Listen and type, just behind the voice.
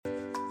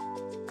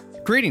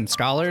Greetings,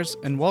 scholars,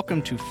 and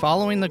welcome to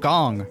Following the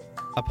Gong,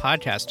 a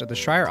podcast of the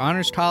Schreyer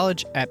Honors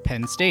College at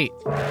Penn State.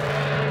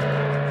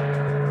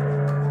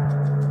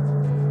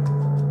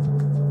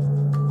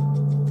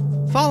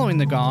 Following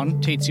the Gong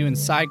takes you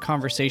inside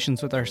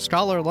conversations with our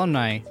scholar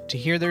alumni to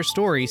hear their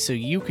stories so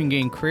you can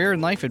gain career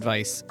and life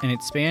advice and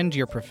expand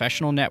your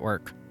professional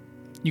network.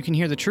 You can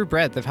hear the true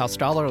breadth of how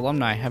scholar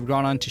alumni have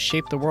gone on to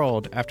shape the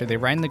world after they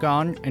rang the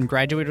gong and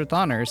graduated with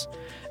honors,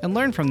 and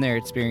learn from their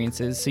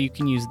experiences so you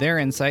can use their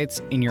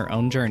insights in your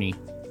own journey.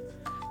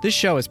 This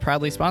show is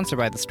proudly sponsored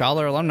by the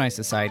Scholar Alumni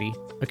Society,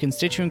 a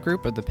constituent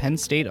group of the Penn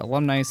State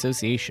Alumni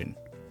Association.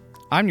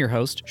 I'm your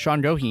host,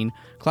 Sean Goheen,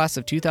 class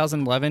of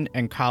 2011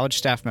 and college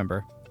staff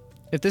member.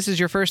 If this is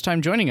your first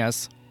time joining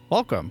us,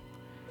 welcome.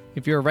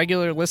 If you're a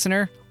regular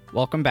listener,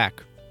 welcome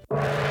back.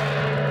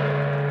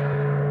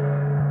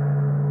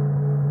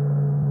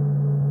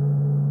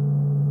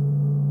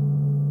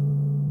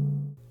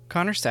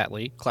 Connor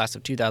Sattely, class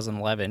of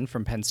 2011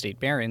 from Penn State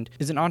Barend,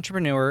 is an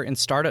entrepreneur and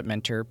startup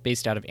mentor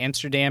based out of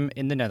Amsterdam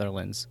in the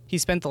Netherlands. He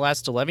spent the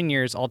last 11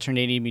 years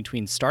alternating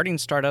between starting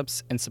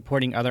startups and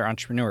supporting other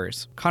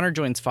entrepreneurs. Connor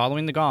joins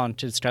Following the Gong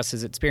to discuss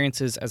his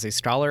experiences as a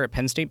scholar at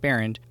Penn State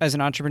Barend, as an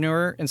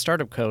entrepreneur and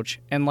startup coach,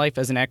 and life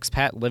as an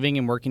expat living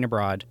and working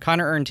abroad.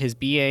 Connor earned his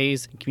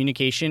BAs in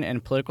Communication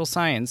and Political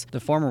Science,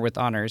 the former with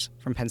honors,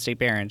 from Penn State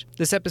Barend.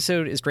 This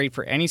episode is great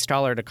for any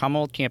scholar to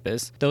Commonwealth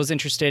campus, those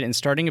interested in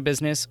starting a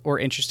business or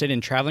interested in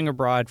traveling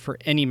abroad for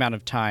any amount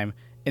of time,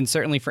 and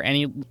certainly for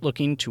any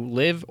looking to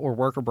live or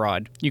work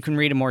abroad. You can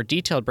read a more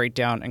detailed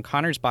breakdown in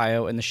Connor's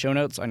bio in the show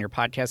notes on your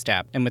podcast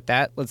app. And with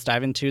that, let's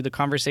dive into the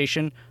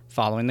conversation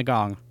following the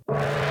gong.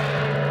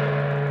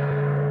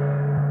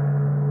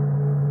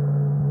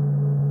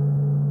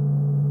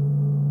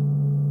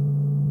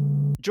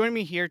 Joining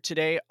me here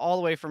today, all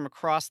the way from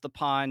across the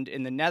pond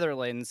in the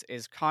Netherlands,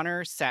 is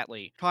Connor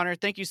Sattely. Connor,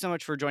 thank you so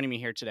much for joining me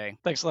here today.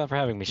 Thanks a lot for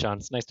having me, Sean.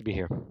 It's nice to be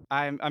here.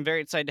 I'm very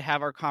excited to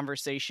have our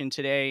conversation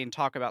today and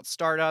talk about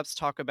startups,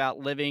 talk about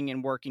living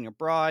and working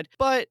abroad.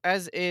 But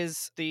as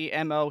is the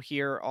MO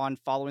here on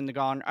Following the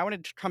Gong, I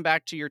wanted to come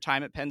back to your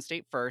time at Penn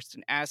State first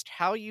and ask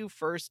how you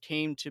first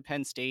came to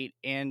Penn State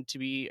and to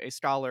be a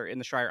scholar in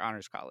the Schreyer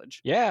Honors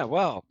College. Yeah,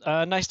 well,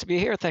 nice to be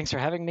here. Thanks for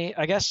having me.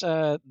 I guess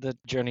the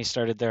journey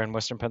started there in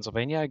Western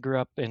Pennsylvania. I grew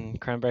up in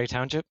Cranberry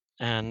Township.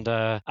 And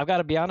I've got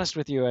to be honest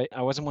with you,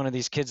 I wasn't one of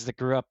these kids that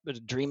grew up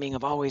dreaming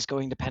of always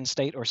going to Penn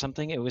State or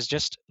something. It was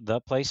just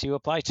the place you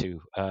apply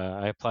to.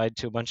 I applied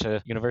to a bunch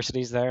of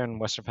universities there in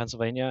Western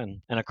Pennsylvania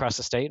and across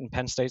the state, and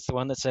Penn State's the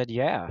one that said,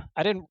 yeah.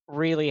 I didn't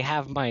really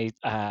have my...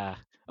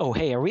 Oh,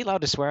 hey, are we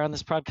allowed to swear on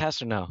this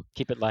podcast or no?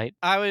 Keep it light.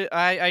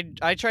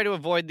 I try to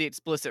avoid the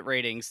explicit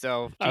rating,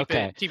 so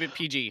keep it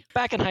PG.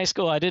 Back in high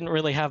school, I didn't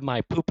really have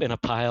my poop in a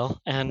pile,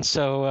 and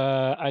so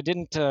I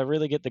didn't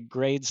really get the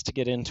grades to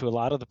get into a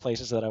lot of the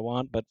places that I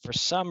want, but for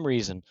some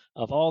reason,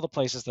 of all the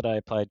places that I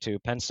applied to,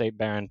 Penn State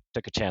Barend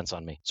took a chance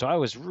on me. So I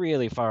was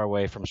really far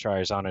away from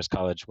Schreyer's Honors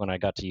College when I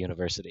got to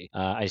university.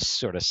 I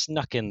sort of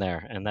snuck in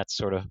there, and that's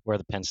sort of where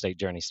the Penn State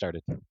journey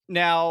started.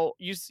 Now,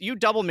 you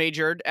double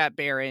majored at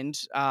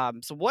Barend,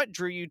 so what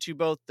drew you to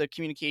both the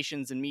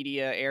communications and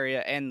media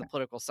area and the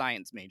political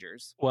science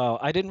majors? Well,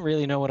 I didn't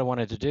really know what I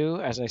wanted to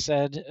do. As I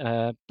said,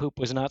 poop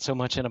was not so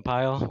much in a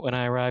pile when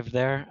I arrived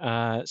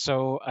there.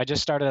 So I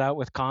just started out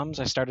with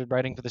comms. I started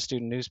writing for the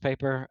student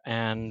newspaper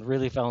and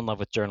really fell in love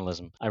with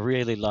journalism. I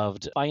really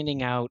loved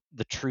finding out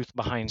the truth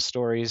behind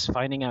stories,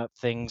 finding out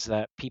things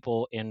that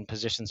people in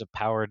positions of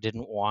power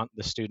didn't want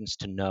the students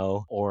to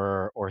know,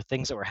 or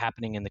things that were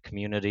happening in the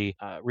community,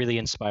 really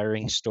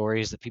inspiring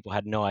stories that people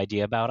had no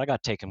idea about. I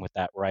got taken with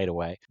that right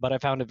away. But I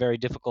found it very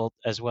difficult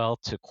as well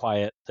to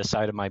quiet the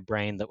side of my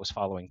brain that was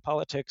following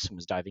politics and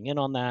was diving in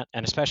on that.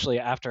 And especially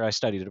after I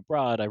studied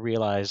abroad, I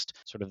realized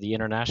sort of the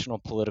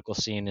international political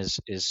scene is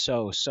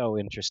so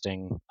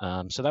interesting.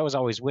 So that was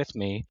always with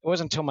me. It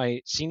wasn't until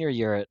my senior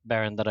year at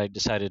Barend that I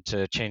decided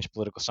to change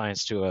political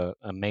science to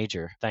a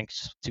major.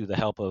 Thanks to the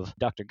help of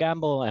Dr.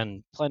 Gamble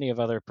and plenty of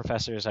other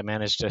professors, I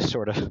managed to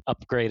sort of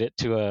upgrade it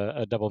to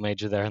a double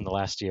major there in the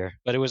last year.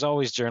 But it was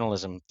always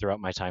journalism throughout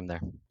my time there.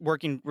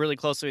 Working really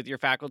closely with your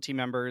faculty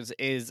members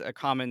is a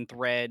common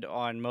thread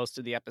on most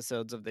of the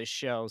episodes of this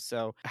show.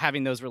 So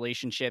having those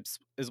relationships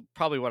is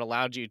probably what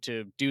allowed you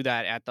to do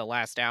that at the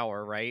last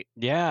hour, right?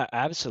 Yeah,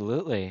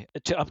 absolutely.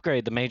 To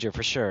upgrade the major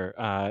for sure.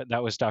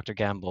 That was Dr.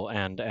 Gamble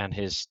and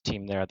his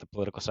team there at the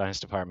political science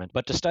department.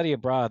 But to study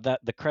abroad,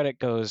 that the credit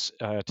goes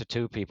to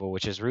two people,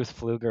 which is Ruth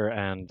Pfluger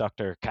and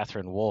Dr.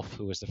 Catherine Wolfe,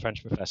 who was the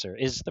French professor.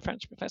 Was the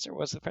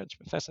French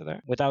professor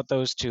there? Without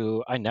those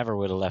two, I never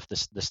would have left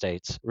the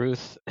States.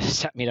 Ruth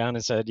sat me down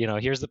and said,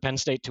 here's the Penn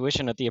State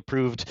tuition at the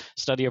approved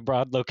study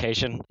abroad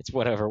location. It's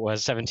whatever it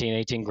was, 17,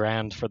 18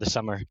 grand for the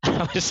summer.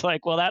 I was like,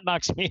 like, well, that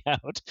knocks me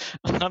out.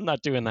 I'm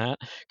not doing that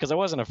because I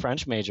wasn't a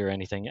French major or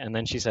anything. And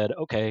then she said,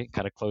 okay,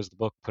 kind of closed the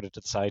book, put it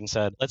to the side, and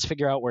said, let's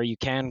figure out where you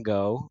can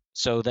go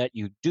so that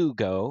you do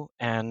go.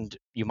 And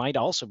you might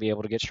also be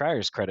able to get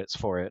Schreier's credits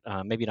for it.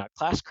 Maybe not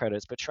class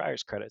credits, but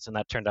Schreier's credits. And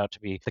that turned out to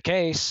be the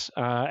case.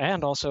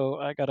 And also,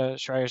 I got a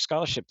Schreier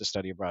scholarship to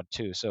study abroad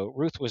too. So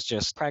Ruth was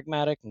just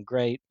pragmatic and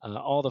great.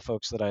 All the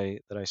folks that I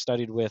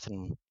studied with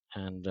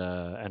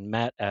and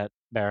met at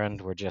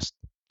Barrand were just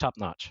top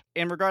notch.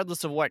 And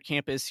regardless of what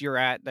campus you're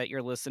at that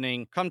you're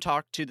listening, come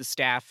talk to the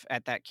staff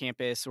at that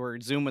campus or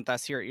Zoom with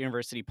us here at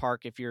University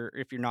Park. If you're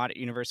not at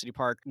University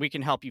Park, we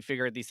can help you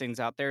figure these things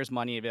out. There's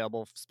money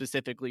available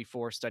specifically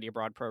for study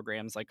abroad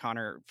programs like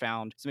Connor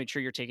found. So make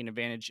sure you're taking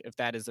advantage if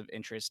that is of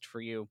interest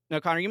for you. Now,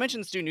 Connor, you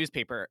mentioned the student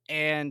newspaper,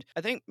 and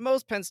I think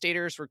most Penn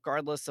Staters,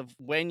 regardless of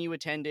when you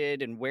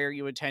attended and where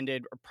you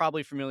attended, are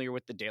probably familiar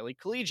with the Daily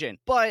Collegian.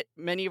 But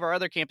many of our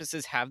other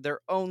campuses have their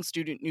own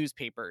student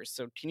newspapers.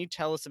 So can you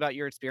tell us about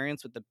your experience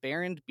with the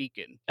Barrand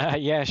Beacon?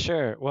 Yeah,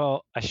 sure.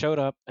 Well, I showed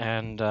up,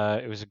 and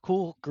it was a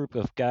cool group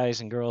of guys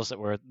and girls that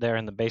were there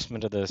in the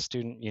basement of the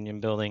student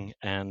union building.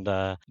 And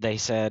they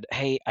said,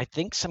 hey, I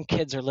think some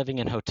kids are living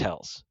in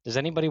hotels. Does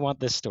anybody want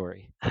this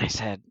story? And I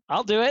said,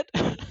 I'll do it.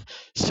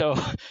 So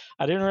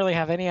I didn't really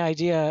have any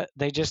idea.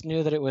 They just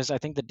knew that it was, I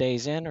think, the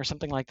Days Inn or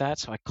something like that.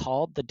 So I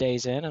called the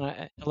Days Inn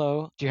and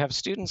hello, do you have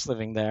students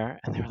living there?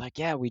 And they were like,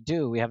 yeah, we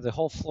do. We have the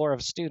whole floor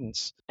of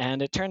students.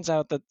 And it turns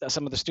out that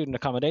some of the student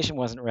accommodation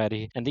wasn't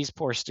ready. And these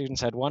poor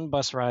students had one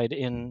bus ride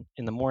in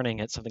the morning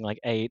at something like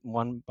 8 and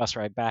one bus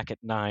ride back at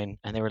 9.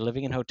 And they were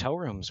living in hotel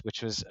rooms,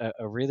 which was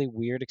a really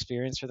weird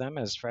experience for them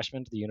as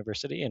freshmen to the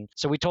university. And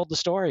so we told the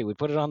story. We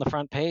put it on the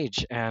front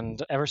page.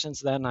 And ever since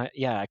then, I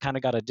kind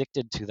of got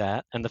addicted to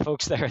that. And the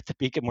folks there at the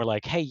Beacon were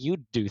like, hey, you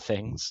do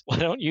things. Why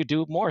don't you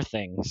do more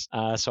things?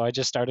 So I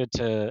just started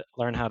to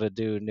learn how to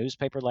do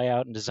newspaper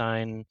layout and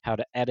design, how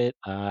to edit,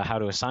 how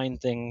to assign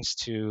things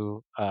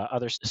to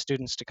other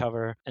students to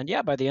cover. And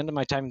yeah, by the end of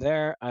my time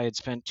there, I had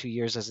spent 2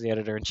 years as the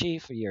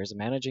editor-in-chief, a year as a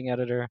managing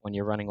editor when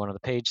you're running one of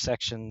the page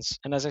sections.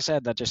 And as I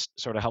said, that just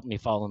sort of helped me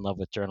fall in love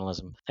with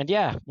journalism. And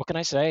yeah, what can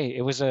I say?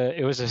 It was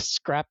a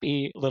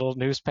scrappy little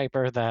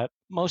newspaper that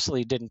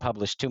mostly didn't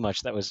publish too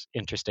much that was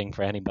interesting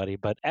for anybody,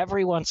 but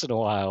every once in a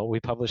while we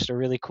published a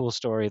really cool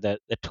story that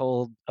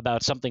told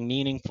about something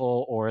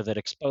meaningful or that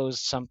exposed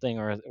something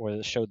or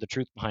that showed the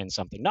truth behind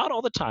something. Not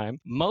all the time.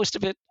 Most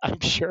of it, I'm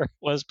sure,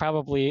 was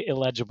probably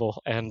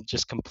illegible and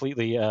just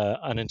completely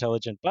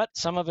unintelligent, but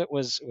some of it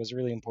was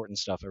really important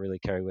stuff I really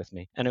carry with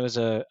me. And it was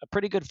a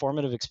pretty good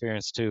formative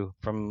experience too,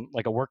 from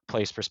like a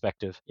workplace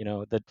perspective. You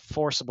know, the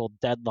forcible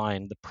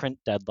deadline, the print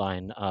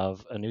deadline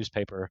of a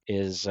newspaper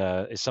is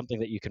something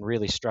that you can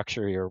really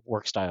structure your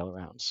work style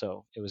around.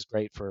 So it was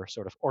great for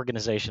sort of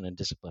organization and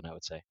discipline, I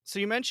would say. So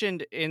you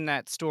mentioned in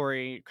that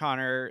story,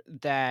 Connor,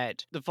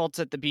 that the folks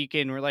at the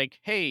Beacon were like,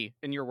 hey,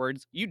 in your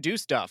words, you do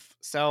stuff.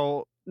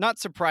 So not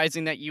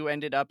surprising that you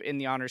ended up in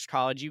the Honors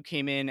College. You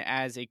came in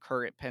as a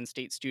current Penn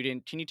State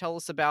student. Can you tell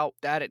us about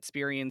that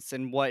experience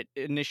and what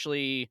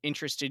initially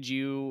interested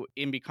you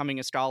in becoming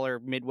a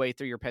scholar midway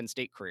through your Penn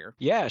State career?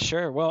 Yeah,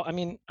 sure. Well, I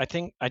mean, I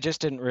think I just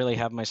didn't really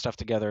have my stuff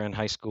together in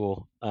high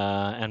school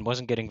and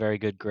wasn't getting very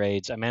good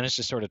grades. I managed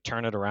to sort of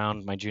turn it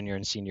around my junior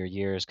and senior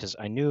years because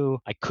I knew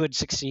I could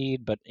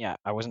succeed, but yeah,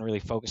 I wasn't really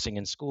focusing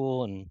in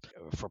school and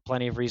for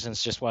plenty of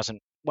reasons just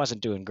wasn't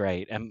doing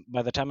great. And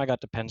by the time I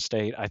got to Penn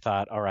State, I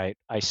thought, all right,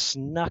 I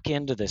snuck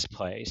into this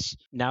place.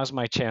 Now's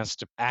my chance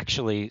to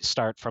actually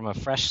start from a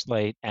fresh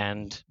slate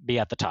and be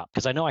at the top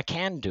because I know I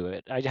can do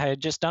it. I had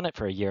just done it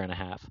for a year and a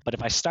half. But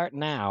if I start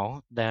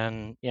now,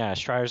 then yeah,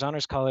 Schreier's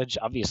Honors College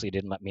obviously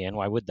didn't let me in.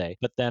 Why would they?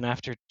 But then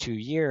after 2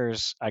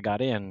 years, I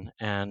got in.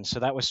 And so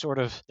that was sort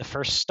of the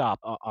first stop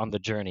on the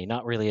journey,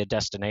 not really a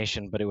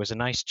destination, but it was a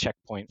nice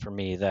checkpoint for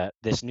me that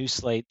this new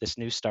slate, this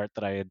new start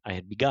that I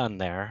had begun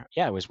there,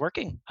 yeah, it was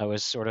working. I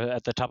was sort of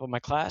at the top of my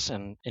class.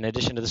 And in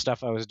addition to the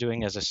stuff I was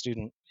doing as a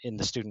student in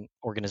the student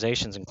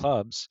organizations and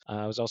clubs,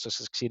 I was also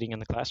succeeding in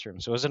the classroom.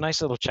 So it was a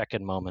nice little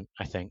check-in moment,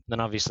 I think. Then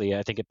obviously,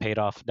 I think it paid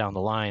off down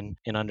the line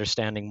in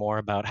understanding more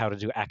about how to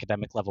do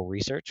academic level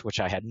research, which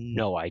I had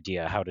no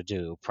idea how to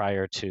do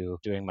prior to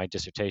doing my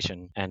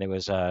dissertation. And it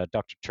was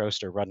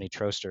Dr. Rodney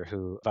Troster,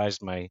 who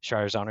advised my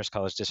Schreier's Honors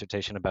College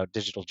dissertation about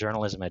digital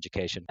journalism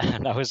education.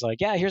 And I was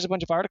like, yeah, here's a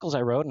bunch of articles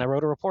I wrote, and I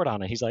wrote a report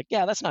on it. He's like,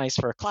 yeah, that's nice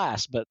for a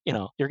class, but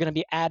you're going to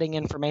be adding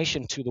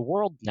information to the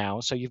world now,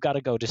 so you've got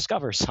to go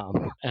discover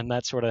some. And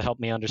that sort of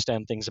helped me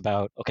understand things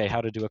about, okay,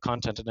 how to do a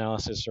content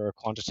analysis or a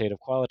quantitative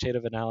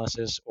qualitative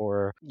analysis,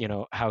 or,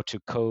 how to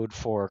code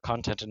for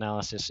content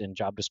analysis in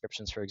job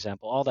descriptions, for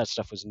example. All that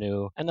stuff was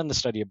new. And then the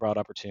study abroad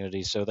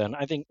opportunities. So then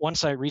I think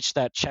once I reached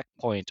that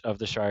checkpoint of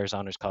the Schreier's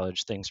Honors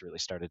College, things really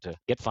started to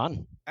get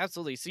fun.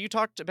 Absolutely. So you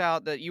talked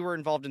about that you were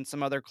involved in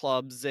some other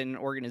clubs and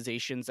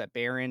organizations at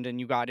Barrand, and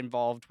you got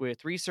involved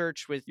with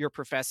research with your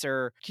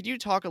professor. Could you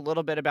talk a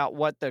little bit about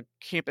what the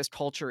campus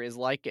culture is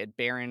like at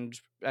Barrand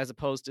as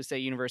opposed to say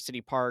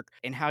University Park,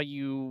 and how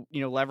you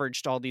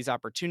leveraged all these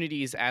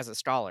opportunities as a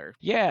scholar.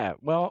 Yeah,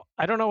 well,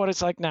 I don't know what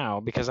it's like now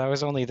because I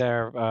was only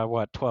there,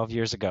 12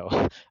 years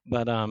ago.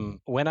 But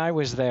when I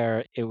was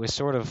there, it was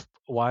sort of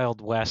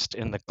Wild West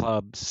in the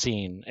club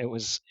scene.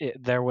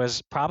 There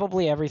was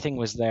probably everything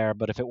was there,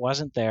 but if it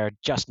wasn't there,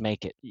 just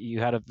make it. You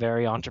had a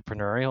very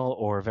entrepreneurial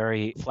or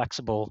very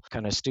flexible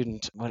kind of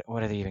student,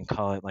 what do they even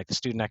call it? Like the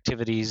student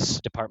activities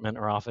department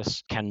or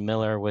office. Ken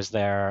Miller was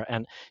there,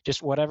 and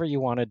just whatever you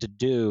wanted to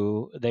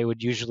do, they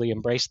would usually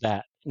embrace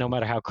that no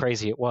matter how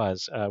crazy it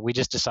was. We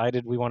just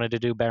decided we wanted to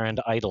do Barrand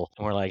Idol,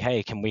 and we're like,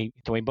 hey, can we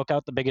book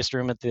out the biggest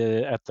room at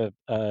the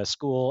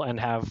school and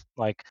have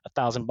like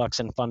 $1,000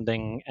 in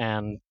funding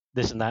and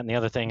this and that and the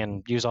other thing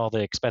and use all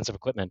the expensive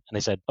equipment? And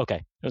they said, okay.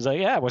 I was like,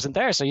 yeah, it wasn't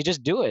there, so you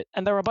just do it.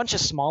 And there were a bunch of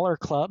smaller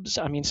clubs.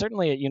 I mean,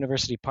 certainly at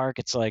University Park,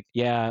 it's like,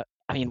 yeah,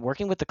 I mean,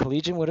 working with the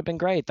Collegian would have been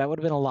great. That would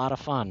have been a lot of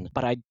fun.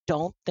 But I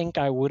don't think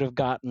I would have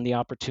gotten the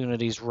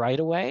opportunities right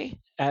away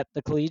at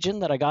the Collegian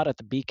that I got at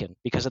the Beacon.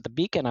 Because at the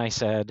Beacon, I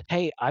said,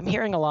 hey, I'm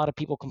hearing a lot of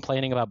people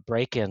complaining about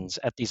break-ins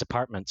at these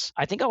apartments.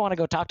 I think I want to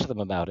go talk to them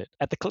about it.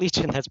 At the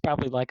Collegian, that's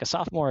probably like a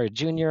sophomore or a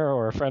junior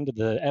or a friend of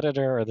the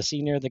editor or the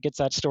senior that gets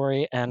that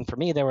story. And for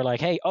me, they were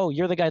like, hey, oh,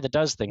 you're the guy that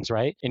does things,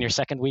 right? In your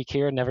second week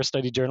here, never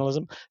studied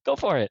journalism. Go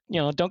for it.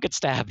 Don't get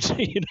stabbed.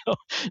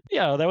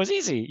 That was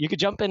easy. You could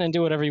jump in and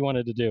do whatever you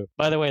wanted to do.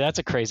 By the way, that's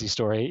a crazy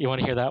story. You want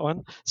to hear that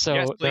one? So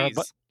Yes, there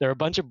please. are a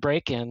bunch of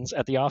break-ins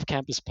at the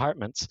off-campus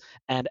apartments,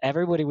 and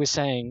everybody was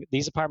saying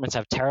these apartments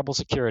have terrible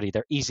security.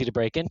 They're easy to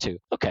break into.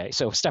 Okay,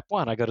 so step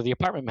one, I go to the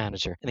apartment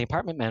manager, and the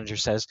apartment manager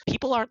says,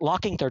 people aren't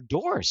locking their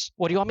doors.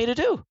 What do you want me to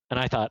do? And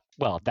I thought,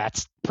 well,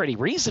 that's pretty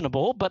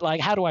reasonable, but like,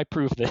 how do I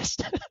prove this?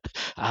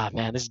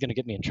 Man, this is going to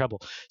get me in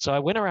trouble. So I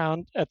went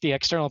around at the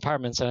external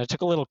apartments and I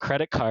took a little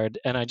credit card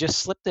and I just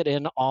slipped it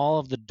in all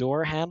of the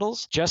door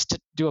handles just to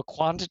do a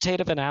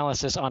quantitative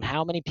analysis on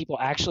how many people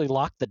actually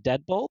locked the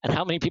deadbolt and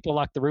how many people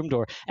locked the room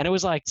door. And it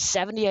was like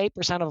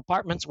 78% of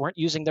apartments weren't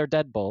using their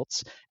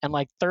deadbolts and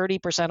like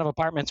 30% of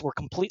apartments were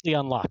completely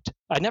unlocked.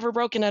 I never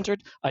broke and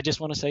entered. I just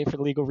want to say for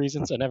legal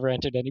reasons, I never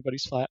entered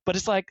anybody's flat. But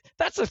it's like,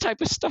 that's the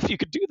type of stuff you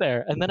could do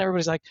there. And then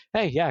everybody's like,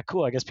 hey, yeah,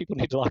 cool. I guess people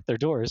need to lock their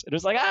doors. It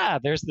was like,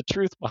 there's the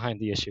truth behind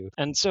the issue.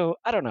 And so,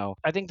 I don't know.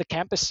 I think the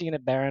campus scene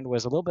at Barron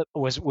was a little bit,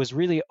 was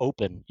really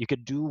open. You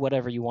could do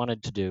whatever you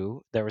wanted to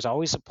do. There was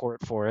always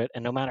support for it.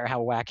 And no matter how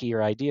wacky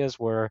your ideas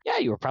were,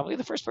 you were probably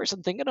the first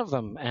person thinking of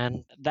them.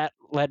 And that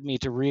led me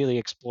to really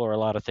explore a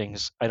lot of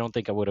things I don't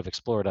think I would have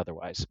explored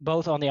otherwise,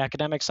 both on the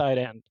academic side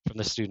and from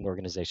the student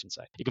organization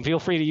side. You can feel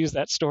free to use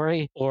that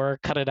story or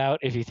cut it out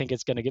if you think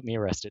it's going to get me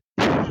arrested.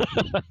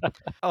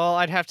 Well,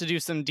 I'd have to do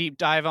some deep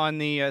dive on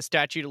the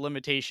statute of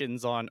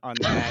limitations on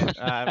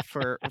that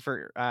for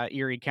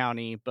Erie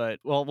County, but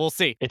well, we'll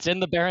see. It's in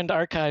the Barron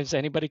archives.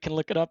 Anybody can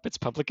look it up. It's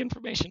public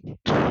information.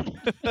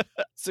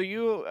 So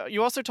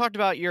you also talked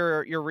about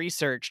your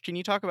research. Can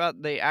you talk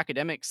about the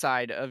academic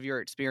side of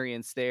your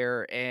experience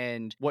there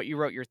and what you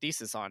wrote your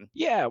thesis on?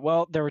 Yeah,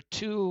 well, there were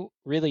two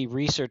really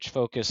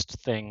research-focused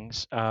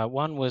things.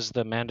 One was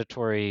the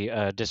mandatory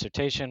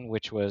dissertation,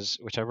 which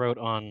I wrote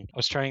on. I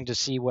was trying to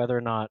see whether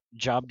or not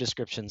job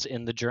descriptions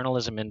in the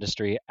journalism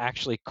industry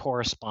actually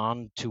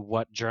correspond to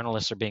what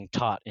journalists are being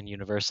taught in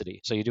university.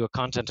 So you do a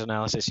content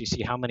analysis. You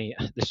see how many.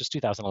 This was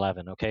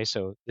 2011. Okay,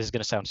 so this is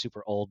going to sound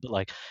super old, but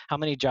like how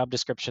many job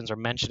descriptions are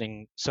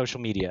mentioning social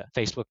media,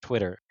 Facebook,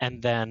 Twitter,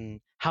 and then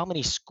how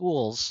many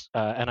schools,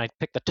 and I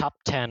picked the top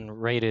 10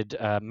 rated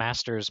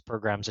master's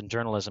programs in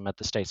journalism at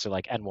the States, so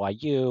like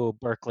NYU,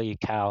 Berkeley,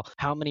 Cal,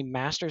 how many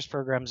master's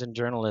programs in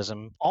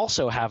journalism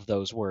also have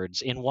those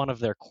words in one of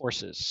their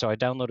courses. So I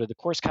downloaded the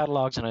course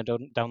catalogs and I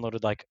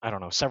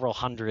downloaded several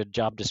hundred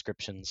job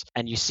descriptions,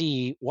 and you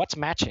see what's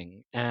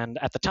matching. And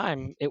at the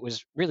time, it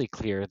was really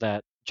clear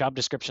that job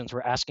descriptions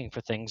were asking for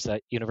things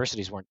that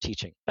universities weren't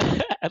teaching.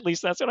 At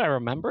least that's what I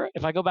remember.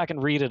 If I go back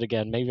and read it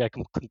again, maybe I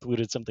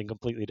concluded something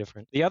completely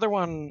different. The other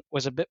one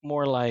was a bit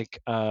more like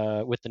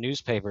with the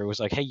newspaper. It was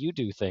like, hey, you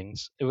do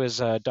things. It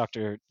was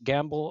Dr.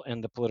 Gamble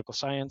in the political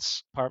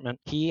science department.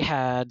 He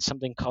had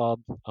something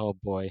called, oh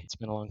boy, it's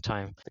been a long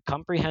time, the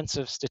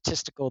Comprehensive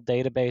Statistical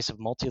Database of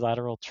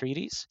Multilateral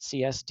Treaties,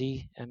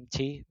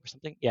 CSDMT or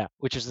something. Yeah,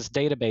 which is this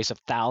database of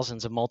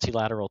thousands of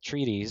multilateral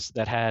treaties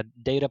that had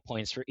data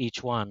points for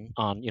each one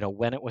on,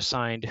 when it was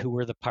signed, who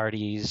were the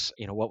parties,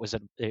 what was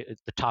it,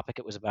 the topic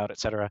it was about, et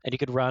cetera. And you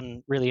could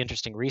run really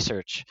interesting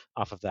research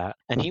off of that.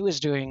 And he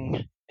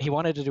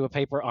wanted to do a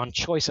paper on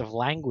choice of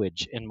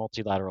language in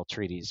multilateral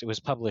treaties. It was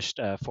published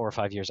 4 or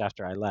 5 years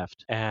after I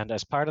left. And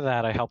as part of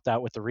that, I helped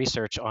out with the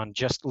research on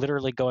just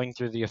literally going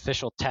through the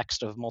official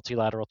text of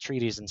multilateral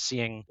treaties and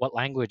seeing what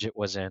language it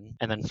was in,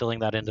 and then filling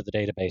that into the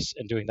database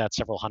and doing that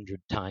several hundred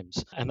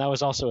times. And that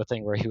was also a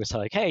thing where he was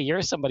like, hey,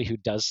 you're somebody who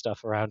does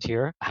stuff around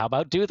here. How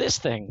about do this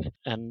thing?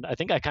 And I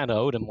think I kind of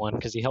owed him one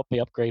because he helped me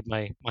upgrade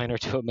my minor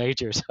to a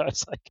major. So I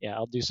was like, yeah,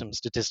 I'll do some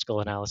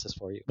statistical analysis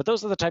for you. But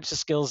those are the types of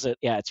skills that,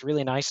 it's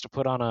really nice to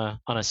put on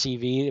on a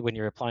CV when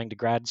you're applying to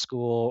grad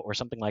school or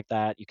something like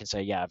that, you can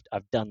say, yeah,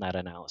 I've done that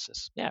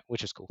analysis. Yeah,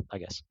 which is cool, I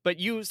guess. But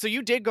you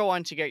did go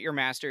on to get your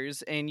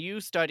master's and you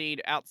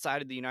studied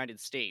outside of the United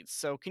States.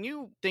 So can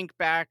you think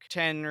back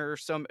 10 or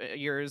some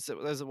years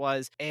as it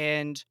was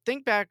and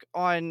think back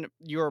on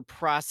your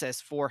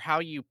process for how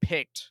you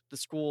picked the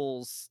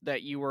schools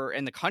that you were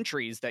and the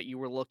countries that you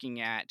were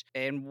looking at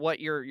and what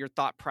your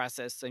thought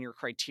process and your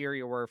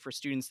criteria were for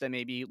students that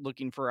may be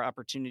looking for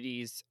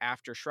opportunities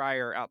after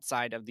Schreier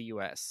outside of the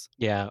US?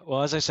 Yeah,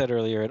 well, as I said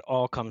earlier, it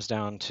all comes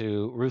down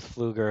to Ruth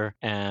Pfluger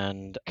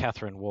and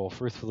Catherine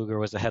Wolfe. Ruth Pfluger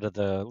was the head of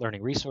the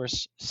Learning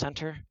Resource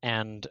Center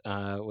and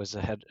was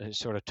the head,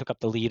 sort of took up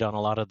the lead on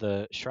a lot of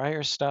the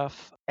Schreier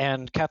stuff.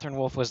 And Catherine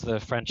Wolfe was the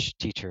French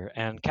teacher.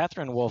 And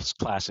Catherine Wolfe's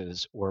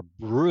classes were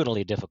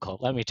brutally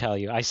difficult. Let me tell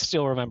you, I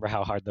still remember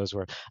how hard those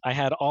were. I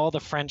had all the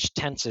French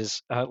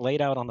tenses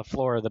laid out on the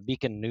floor of the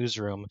Beacon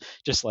newsroom,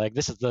 just like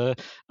this is the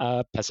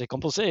passé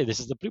composé, this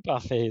is the plus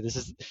parfait, this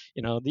is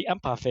the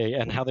imparfait,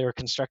 and how they were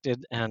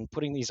constructed, and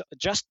putting these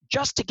just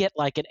to get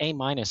like an A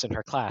minus in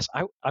her class.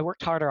 I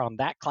worked harder on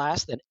that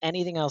class than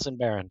anything else in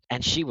Barron,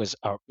 and she was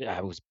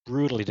it was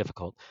brutally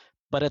difficult.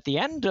 But at the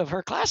end of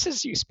her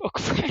classes, you spoke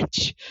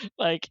French.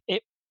 Like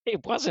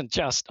it wasn't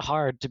just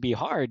hard to be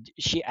hard.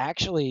 She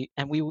actually,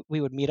 and we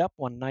would meet up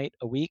one night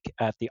a week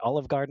at the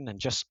Olive Garden and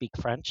just speak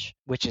French,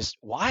 which is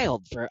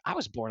wild for, I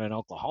was born in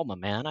Oklahoma,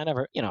 man. I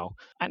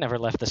never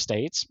left the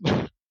States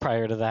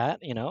prior to that,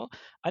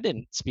 I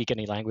didn't speak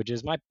any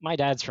languages. My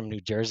dad's from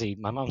New Jersey.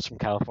 My mom's from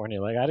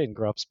California. Like, I didn't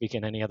grow up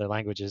speaking any other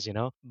languages.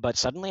 But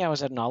suddenly I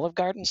was at an Olive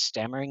Garden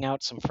stammering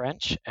out some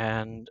French.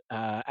 And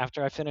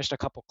after I finished a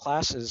couple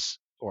classes,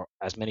 or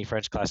as many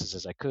French classes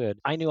as I could,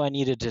 I knew I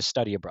needed to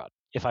study abroad.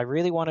 If I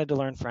really wanted to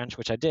learn French,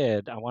 which I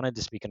did, I wanted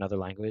to speak another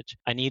language,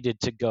 I needed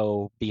to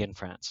go be in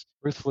France.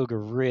 Ruth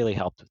Pfluger really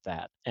helped with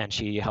that, and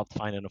she helped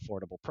find an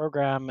affordable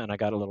program, and I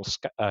got a little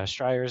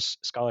Streyer's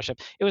scholarship.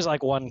 It was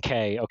like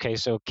 1K. Okay,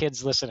 so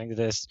kids listening to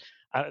this,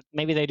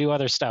 maybe they do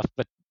other stuff,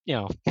 but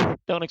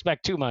don't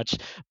expect too much.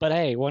 But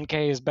hey,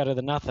 1K is better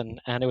than nothing.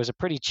 And it was a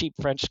pretty cheap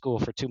French school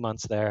for 2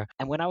 months there.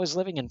 And when I was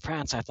living in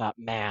France, I thought,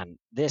 man,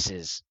 this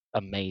is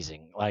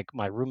amazing. Like,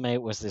 my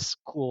roommate was this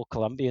cool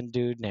Colombian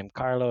dude named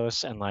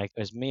Carlos, and like it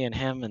was me and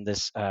him and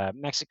this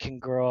Mexican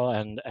girl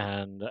and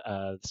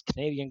this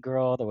Canadian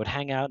girl that would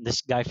hang out, and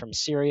this guy from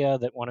Syria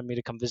that wanted me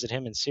to come visit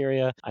him in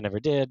Syria. I never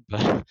did,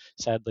 but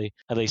sadly,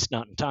 at least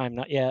not in time,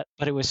 not yet.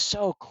 But it was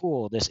so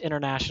cool, this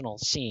international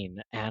scene,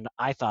 and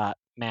I thought,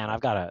 man,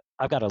 I've got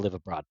to live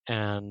abroad.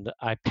 And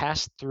I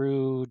passed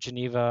through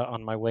Geneva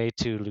on my way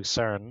to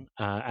Lucerne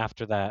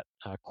after that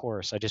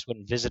course. I just went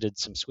and visited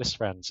some Swiss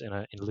friends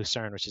in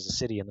Lucerne, which is a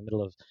city in the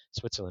middle of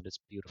Switzerland. It's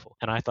beautiful.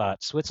 And I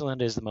thought,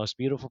 Switzerland is the most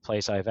beautiful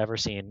place I've ever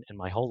seen in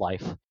my whole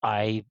life.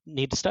 I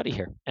need to study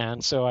here.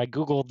 And so I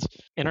Googled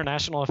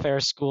International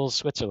Affairs Schools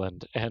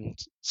Switzerland, and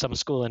some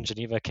school in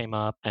Geneva came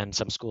up and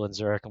some school in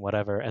Zurich and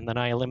whatever. And then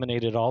I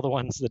eliminated all the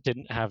ones that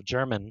didn't have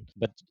German,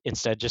 but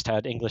instead just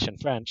had English and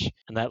French.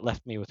 And that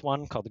left me with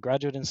one called the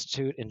Graduate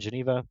Institute in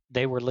Geneva.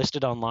 They were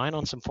listed online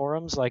on some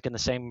forums, like in the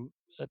same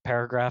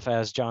paragraph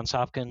as Johns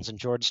Hopkins and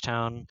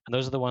Georgetown. And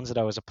those are the ones that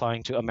I was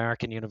applying to,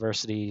 American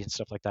University and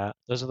stuff like that.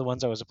 Those are the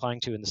ones I was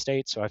applying to in the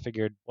States. So I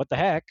figured, what the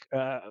heck?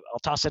 I'll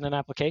toss in an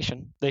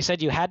application. They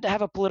said you had to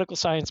have a political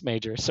science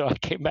major. So I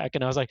came back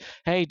and I was like,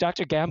 hey,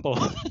 Dr. Gamble,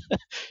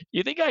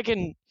 you think I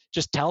can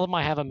just tell them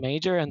I have a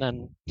major and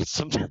then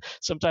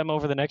sometime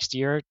over the next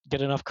year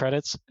get enough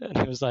credits? And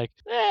he was like,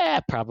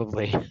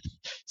 probably.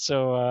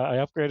 So I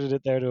upgraded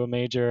it there to a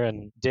major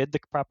and did the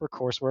proper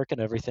coursework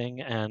and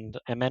everything, and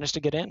I managed to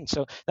get in.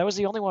 So that was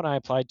the only one I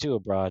applied to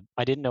abroad.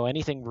 I didn't know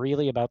anything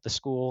really about the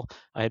school.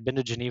 I had been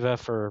to Geneva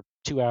for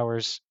 2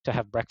 hours to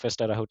have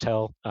breakfast at a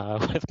hotel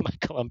with my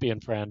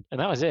Colombian friend, and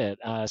that was it.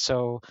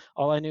 So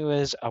all I knew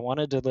is I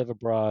wanted to live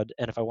abroad,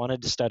 and if I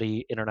wanted to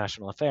study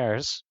international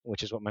affairs,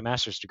 which is what my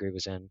master's degree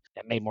was in,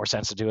 it made more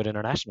sense to do it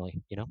internationally.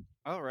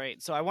 All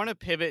right. So I want to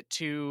pivot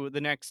to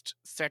the next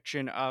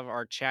section of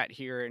our chat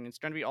here, and it's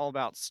going to be all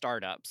about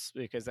startups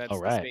because that's All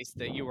the right. space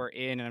that you are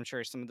in. And I'm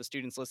sure some of the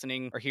students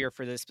listening are here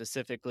for this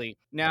specifically.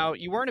 Now,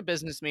 you weren't a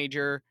business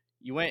major.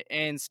 You went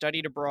and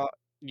studied abroad.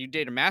 You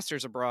did a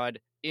master's abroad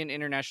in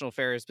international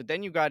affairs, but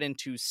then you got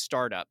into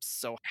startups.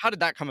 So how did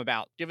that come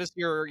about? Give us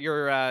your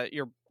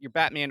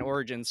Batman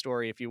origin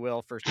story, if you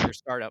will, for your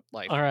startup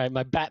life. All right,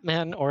 my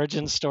Batman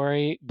origin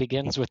story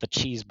begins with a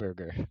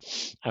cheeseburger.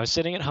 I was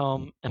sitting at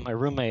home, and my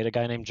roommate, a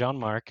guy named John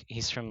Mark,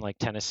 he's from like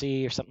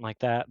Tennessee or something like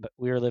that, but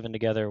we were living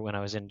together when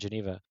I was in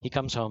Geneva. He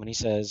comes home and he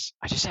says,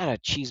 I just had a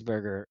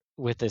cheeseburger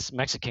with this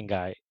Mexican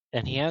guy,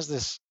 and he has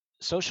this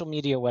social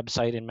media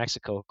website in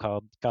Mexico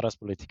called Caras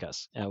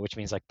Políticas, which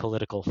means like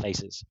political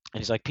faces. And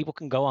he's like, people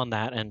can go on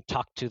that and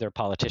talk to their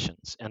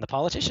politicians, and the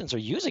politicians are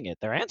using it.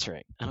 They're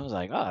answering. And I was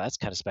like, oh, that's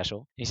kind of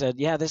special. He said,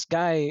 yeah, this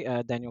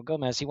guy, Daniel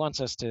Gomez, he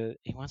wants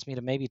me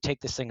to maybe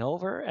take this thing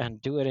over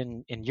and do it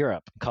in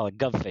Europe, call it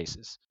Gov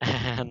Faces.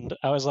 And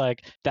I was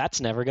like,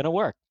 that's never going to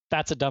work.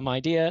 that's a dumb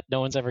idea.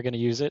 No one's ever going to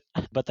use it.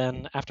 But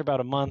then after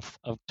about a month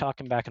of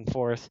talking back and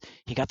forth,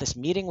 he got this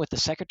meeting with the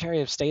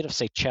Secretary of State of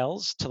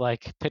Seychelles to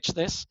like pitch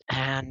this.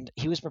 And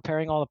he was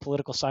preparing all the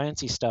political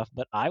sciencey stuff.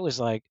 But I was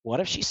like, what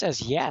if she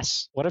says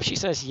yes? What if she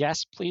says,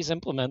 yes, please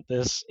implement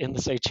this in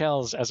the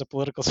Seychelles as a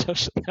political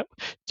social network?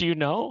 Do you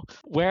know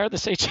where the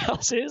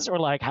Seychelles is, or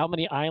like how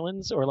many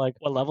islands, or like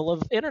what level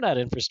of internet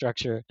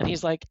infrastructure? And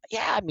he's like,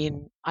 yeah, I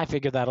mean, I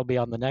figure that'll be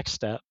on the next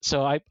step.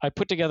 So I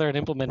put together an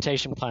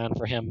implementation plan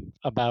for him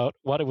about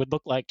what it would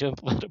look like to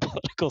implement a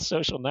political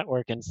social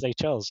network in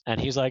Seychelles. And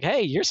he's like,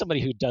 hey, you're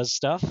somebody who does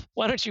stuff.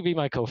 Why don't you be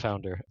my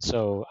co-founder?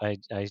 So I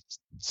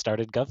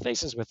started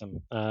GovFaces with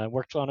him.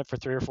 Worked on it for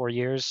 3 or 4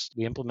 years.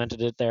 We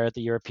implemented it there at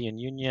the European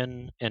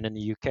Union and in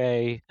the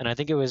UK. And I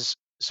think it was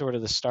sort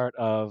of the start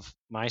of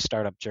my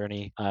startup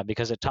journey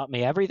because it taught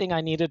me everything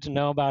I needed to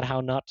know about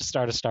how not to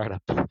start a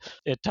startup.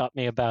 It taught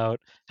me about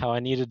how I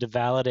needed to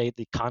validate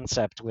the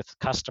concept with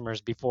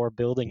customers before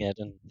building it,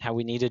 and how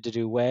we needed to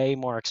do way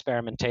more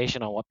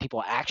experimentation on what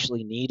people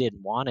actually needed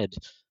and wanted,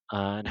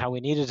 and how we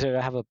needed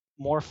to have a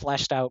more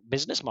fleshed out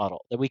business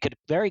model that we could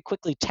very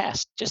quickly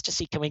test just to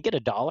see, can we get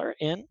 $1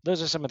 in?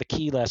 Those are some of the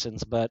key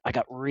lessons. But I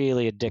got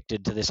really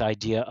addicted to this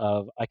idea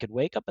of I could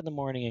wake up in the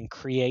morning and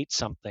create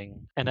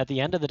something, and at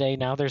the end of the day,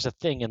 now there's a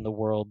thing in the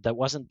world that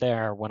wasn't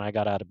there when I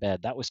got out of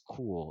bed. That was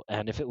cool.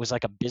 And if it was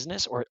like a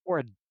business or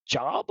a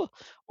job,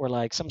 or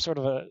like some sort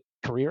of a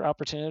career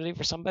opportunity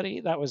for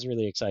somebody, that was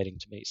really exciting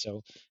to me.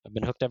 So I've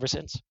been hooked ever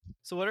since.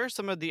 So what are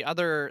some of the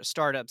other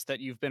startups that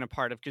you've been a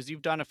part of? Because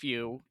you've done a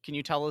few. Can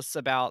you tell us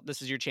about,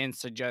 this is your chance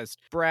to just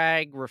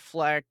brag,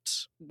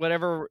 reflect,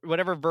 whatever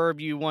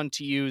verb you want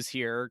to use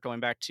here,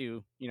 going back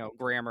to,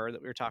 grammar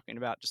that we were talking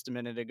about just a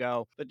minute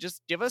ago. But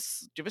just give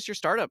us your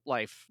startup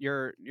life,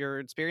 your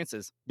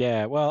experiences.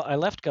 Yeah, well, I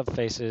left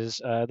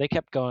GovFaces. They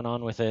kept going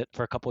on with it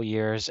for a couple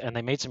years, and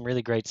they made some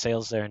really great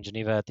sales there in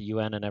Geneva at the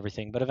UN and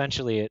everything. But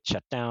eventually it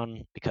shut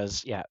down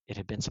because, yeah, it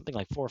had been something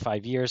like 4 or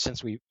 5 years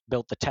since we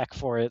built the tech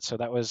for it. So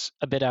that was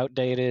a bit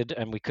outdated,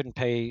 and we couldn't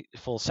pay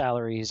full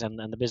salaries, and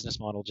the business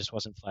model just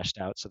wasn't fleshed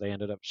out. So they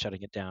ended up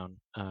shutting it down.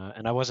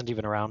 And I wasn't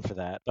even around for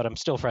that. But I'm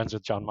still friends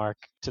with John Mark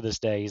to this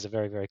day. He's a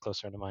very, very close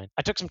friend of mine.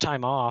 I took some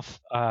time off,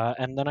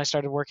 and then I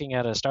started working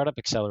at a startup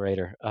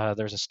accelerator.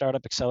 There's a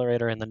startup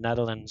accelerator in the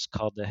Netherlands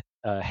called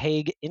the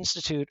Hague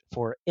Institute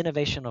for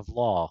Innovation of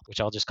Law, which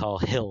I'll just call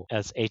HIL,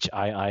 as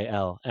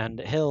HIIL. And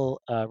HIL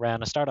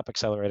ran a startup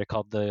accelerator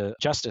called the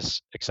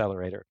Justice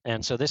Accelerator.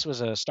 And so this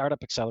was a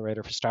startup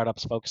accelerator for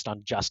startups focused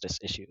on justice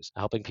issues,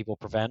 helping people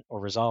prevent or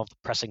resolve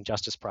pressing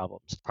justice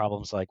problems.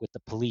 Problems like with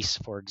the police,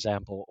 for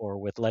example, or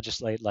with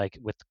legislate, like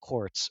with the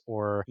courts,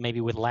 or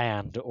maybe with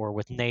land, or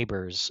with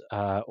neighbors,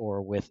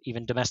 or with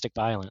even domestic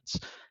violence.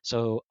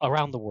 So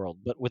around the world,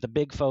 but with a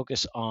big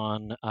focus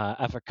on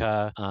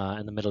Africa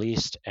and the Middle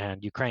East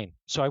and Ukraine.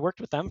 So I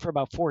worked with them for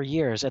about 4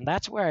 years, and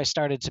that's where I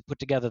started to put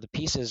together the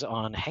pieces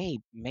on, hey,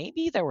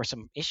 maybe there were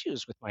some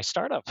issues with my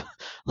startup.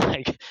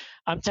 Like,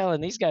 I'm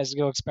telling these guys to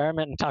go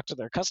experiment and talk to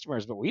their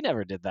customers, but we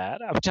never did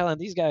that. I'm telling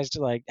these guys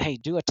to, like, hey,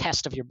 do a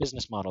test of your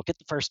business model, get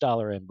the first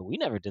dollar in, but we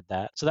never did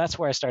that. So that's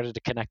where I started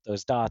to connect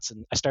those dots,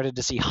 and I started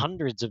to see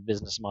hundreds of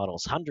business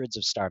models, hundreds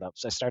of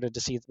startups. I started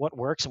to see what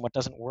works and what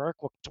doesn't work,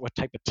 what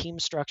type of team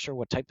structure,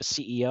 what type of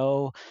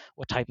CEO,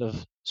 what type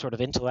of sort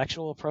of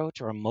intellectual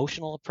approach or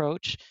emotional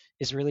approach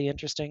is really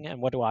interesting, and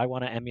what do I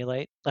want to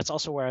emulate. That's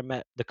also where I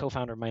met the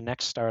co-founder of my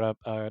next startup,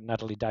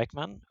 Natalie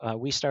Dijkman.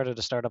 We started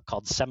a startup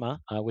called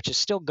SEMA, which is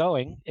still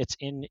going. It's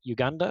in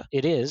Uganda.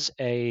 It is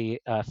a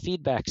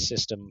feedback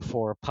system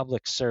for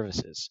public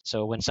services.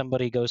 So when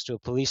somebody goes to a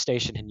police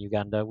station in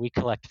Uganda, we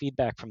collect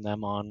feedback from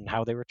them on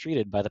how they were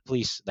treated by the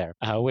police there,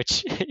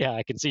 which, yeah,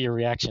 I can see your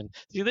reaction.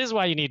 See, this is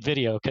why you need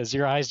video, because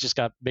your eyes just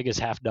got big as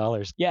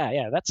 $50.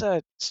 Yeah, that's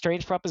a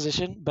strange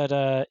proposition, but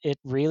it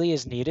really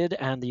is needed,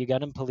 and the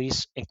Ugandan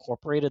police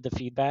incorporated the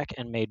feedback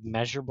and made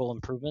measurable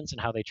improvements in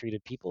how they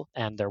treated people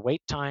and their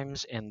wait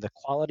times, in the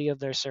quality of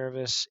their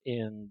service,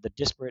 in the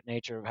disparate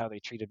nature of how they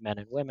treated men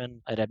and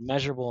women. It had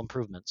measurable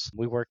improvements.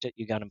 We worked at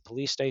Ugandan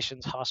police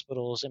stations,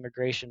 hospitals,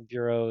 immigration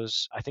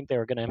bureaus. I think they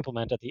were going to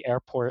implement at the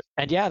airport.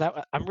 And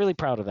yeah, I'm really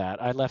proud of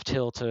that. I left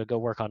Hill to go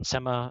work on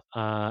SEMA.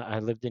 I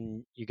lived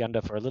in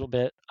Uganda for a little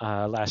bit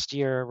last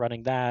year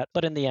running that.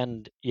 But in the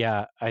end,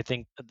 yeah, I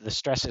think the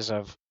stresses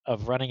of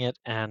running it,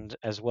 and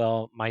as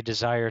well my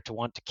desire to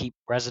want to keep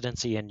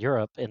residency in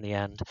Europe in the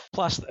end,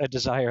 plus a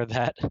desire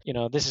that,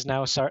 this is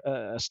now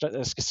a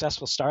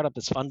successful startup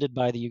that's funded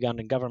by the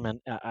Ugandan government.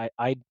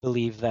 I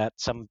believe that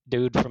some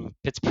dude from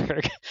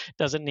Pittsburgh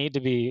doesn't need to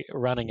be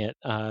running it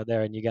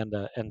there in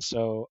Uganda, and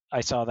so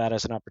I saw that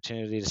as an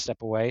opportunity to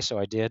step away, so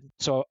I did.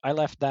 So I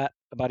left that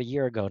about a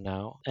year ago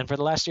now. And for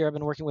the last year, I've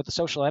been working with the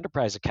Social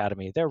Enterprise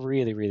Academy. They're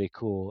really, really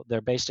cool.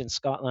 They're based in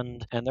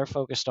Scotland, and they're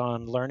focused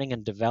on learning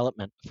and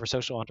development for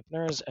social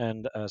entrepreneurs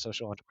and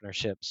social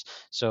entrepreneurships.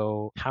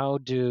 So, how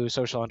do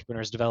social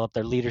entrepreneurs develop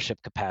their leadership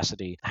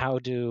capacity? How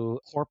do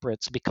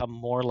corporates become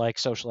more like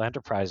social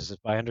enterprises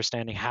by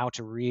understanding how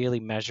to really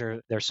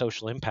measure their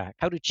social impact?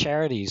 How do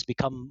charities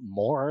become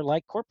more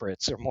like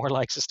corporates or more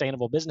like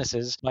sustainable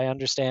businesses by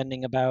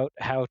understanding about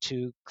how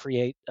to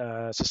create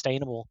a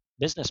sustainable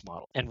business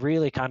model? And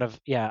really kind of,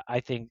 yeah, I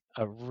think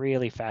a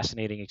really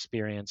fascinating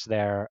experience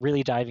there,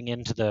 really diving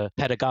into the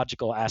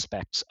pedagogical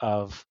aspects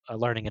of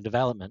learning and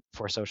development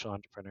for social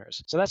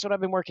entrepreneurs. So that's what I've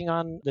been working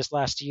on this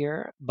last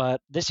year. But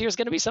this year is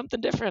going to be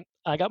something different.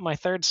 I got my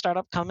third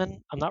startup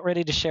coming. I'm not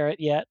ready to share it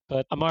yet,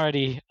 but I'm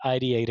already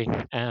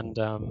ideating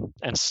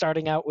and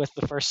starting out with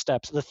the first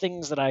steps. The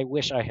things that I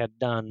wish I had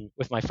done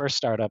with my first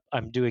startup,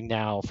 I'm doing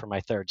now for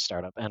my third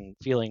startup, and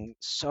feeling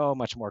so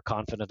much more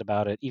confident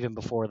about it even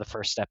before the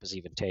first step is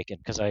even taken,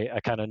 because I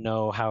kind of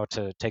know how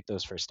to take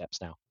those first steps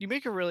now. You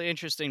make a really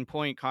interesting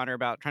point, Connor,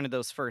 about kind of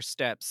those first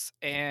steps.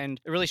 And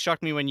it really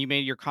shocked me when you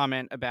made your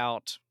comment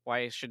about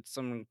why should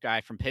some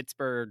guy from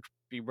Pittsburgh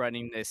be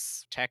running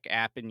this tech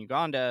app in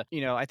Uganda.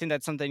 I think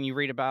that's something you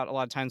read about a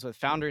lot of times with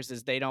founders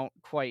is they don't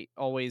quite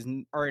always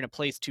are in a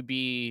place to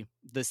be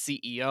the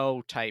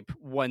CEO type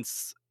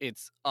once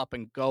it's up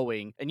and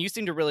going. And you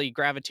seem to really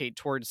gravitate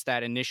towards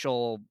that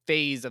initial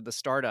phase of the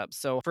startup.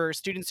 So for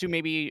students who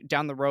maybe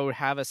down the road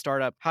have a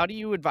startup, how do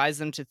you advise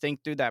them to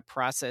think through that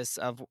process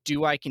of,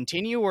 do I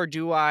continue or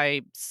do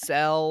I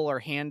sell or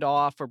hand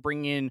off or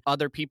bring in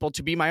other people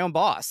to be my own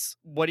boss?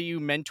 What do you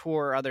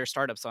mentor other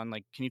startups on?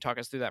 Like, can you talk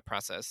us through that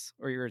process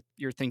or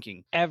your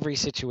thinking? Every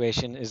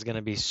situation is going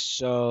to be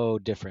so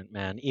different,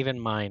 man. Even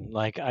mine.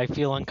 Like, I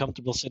feel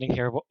uncomfortable sitting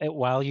here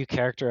while you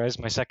characterize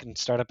my second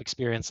startup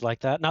experience like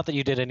that. Not that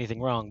you did anything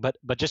wrong, but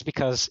just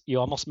because you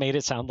almost made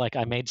it sound like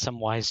I made some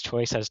wise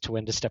choice as to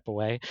when to step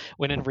away,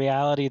 when in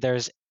reality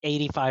there's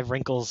 85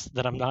 wrinkles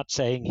that I'm not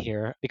saying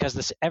here, because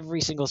this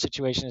every single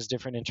situation is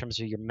different in terms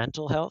of your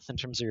mental health, in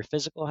terms of your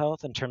physical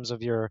health, in terms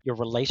of your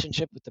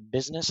relationship with the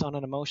business on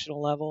an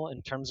emotional level,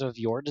 in terms of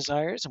your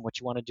desires and what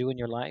you want to do in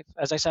your life.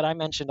 As I said, I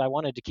mentioned I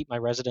wanted to keep my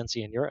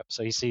residency in Europe.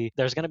 So you see,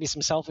 there's going to be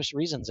some selfish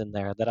reasons in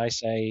there that I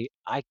say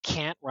I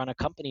can't run a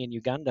company in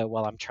Uganda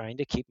while I'm trying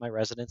to keep my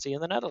residency in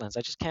the Netherlands.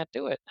 I just can't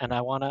do it. And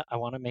I want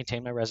to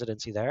maintain my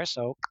residency there,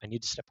 so I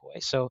need to step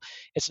away. So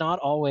it's not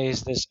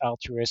always this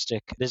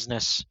altruistic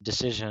business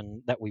decision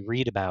that we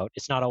read about.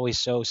 It's not always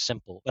so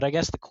simple. But I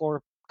guess the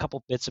core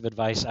couple bits of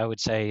advice I would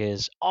say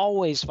is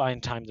always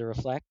find time to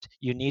reflect.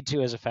 You need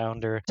to, as a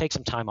founder, take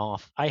some time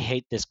off. I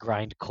hate this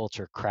grind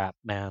culture crap,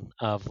 man,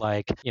 of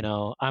like,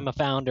 I'm a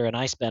founder and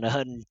I spend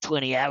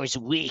 120 hours a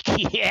week.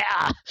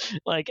 Yeah.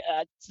 Like,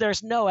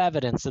 there's no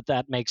evidence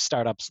that makes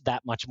startups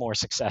that much more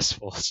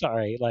successful.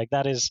 Sorry. Like,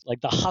 that is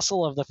like the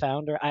hustle of the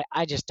founder.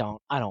 I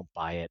don't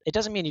buy it. It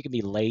doesn't mean you can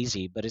be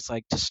lazy, but it's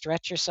like to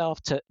stretch yourself,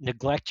 to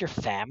neglect your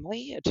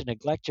family, to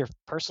neglect your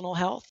personal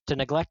health, to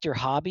neglect your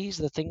hobbies,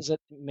 the things that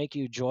make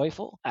you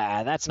joyful.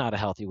 That's not a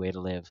healthy way to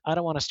live. I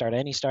don't want to start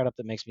any startup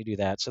that makes me do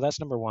that. So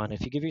that's number one.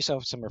 If you give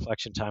yourself some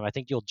reflection time, I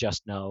think you'll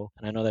just know.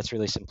 And I know that's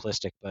really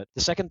simplistic, but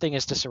the second thing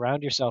is to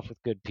surround yourself with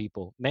good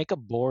people. Make a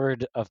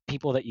board of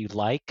people that you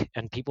like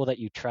and people that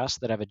you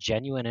trust that have a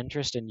genuine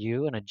interest in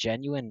you and a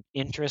genuine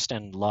interest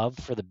and love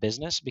for the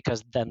business,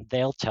 because then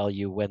they'll tell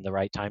you when the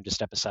right time to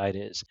step aside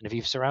is. And if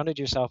you've surrounded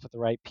yourself with the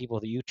right people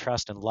that you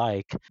trust and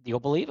like, you'll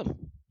believe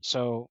them.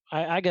 So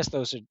I guess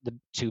those are the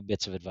two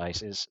bits of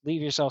advice: is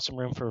leave yourself some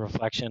room for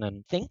reflection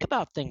and think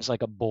about things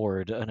like a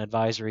board, an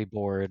advisory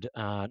board,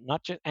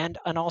 not just and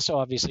also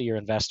obviously your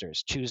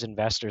investors. Choose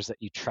investors that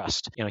you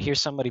trust. Here's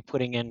somebody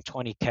putting in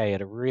 20K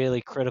at a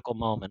really critical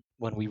moment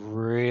when we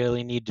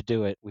really need to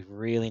do it. We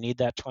really need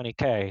that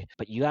 20K,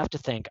 but you have to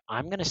think,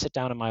 I'm going to sit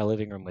down in my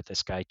living room with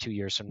this guy 2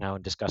 years from now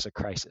and discuss a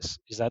crisis.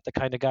 Is that the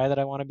kind of guy that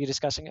I want to be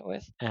discussing it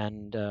with?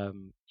 And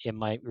it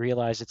might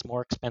realize it's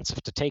more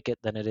expensive to take it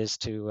than it is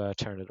to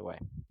turn it away.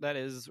 That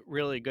is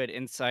really good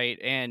insight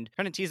and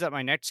kind of tease up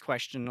my next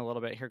question a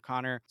little bit here,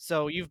 Connor.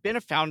 So you've been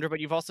a founder, but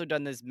you've also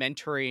done this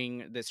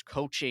mentoring, this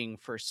coaching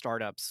for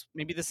startups.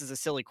 Maybe this is a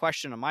silly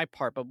question on my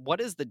part, but what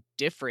is the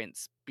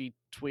difference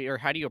between, or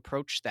how do you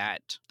approach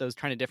those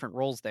kind of different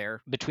roles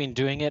there? Between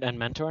doing it and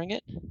mentoring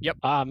it? Yep.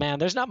 Man,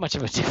 there's not much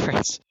of a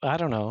difference. I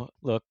don't know.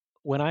 Look,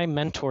 when I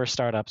mentor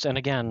startups, and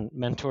again,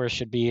 mentors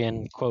should be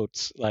in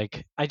quotes,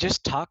 like I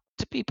just talk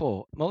to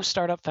people. Most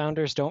startup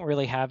founders don't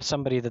really have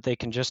somebody that they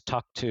can just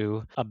talk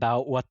to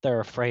about what they're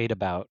afraid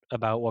about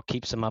what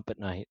keeps them up at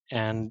night.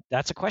 And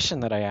that's a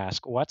question that I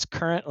ask. What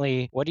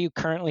do you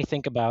currently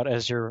think about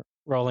as you're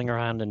rolling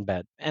around in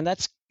bed? And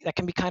that's that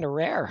can be kind of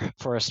rare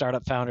for a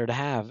startup founder to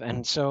have.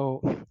 And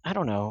so I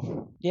don't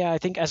know. Yeah, I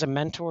think as a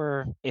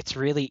mentor, it's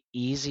really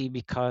easy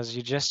because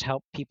you just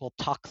help people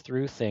talk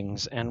through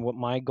things. And what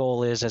my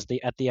goal is at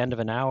the end of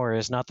an hour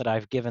is not that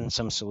I've given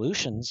some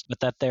solutions, but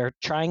that they're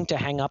trying to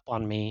hang up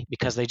on me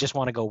because they just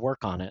want to go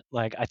work on it.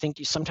 Like I think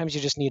sometimes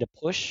you just need a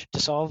push to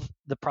solve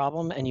the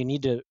problem, and you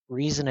need to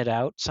reason it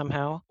out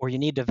somehow, or you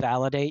need to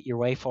validate your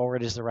way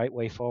forward is the right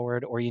way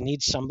forward, or you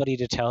need somebody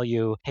to tell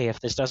you, hey, if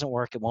this doesn't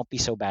work, it won't be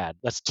so bad.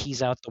 Let's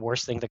tease out the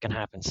worst thing that can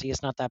happen. See,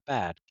 it's not that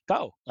bad.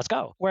 Let's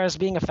go. Whereas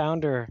being a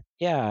founder,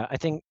 yeah, I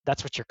think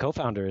that's what your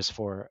co-founder is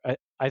for.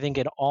 I think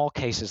in all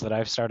cases that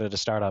I've started a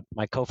startup,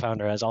 my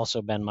co-founder has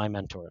also been my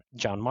mentor.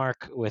 John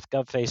Mark with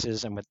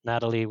GovFaces and with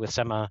Natalie with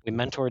Sema, we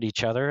mentored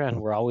each other,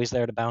 and we're always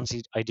there to bounce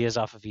ideas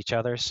off of each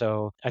other.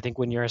 So I think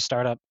when you're a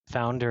startup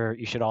founder,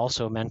 you should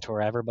also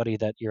mentor everybody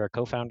that you're a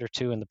co-founder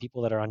to and the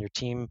people that are on your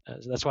team.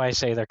 That's why I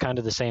say they're kind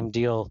of the same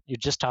deal. You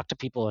just talk to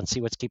people and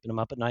see what's keeping them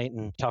up at night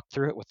and talk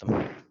through it with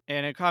them.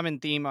 And a common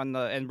theme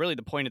and really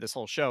the point of this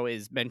whole show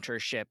is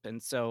mentorship.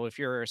 And so if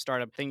you're a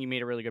startup, I think you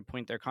made a really good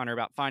point there, Connor,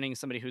 about finding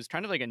somebody who's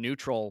kind of like a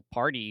neutral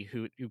party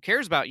who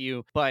cares about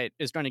you, but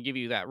is going to give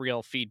you that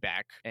real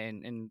feedback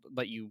and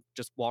let you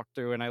just walk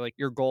through. And I like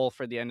your goal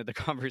for the end of the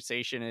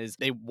conversation is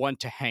they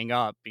want to hang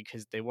up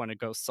because they want to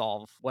go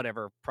solve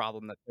whatever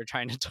problem that they're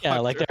trying to talk Yeah,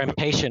 like through. they're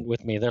impatient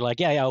with me. They're like,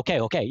 yeah,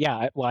 okay,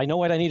 yeah. Well, I know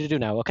what I need to do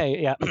now. Okay,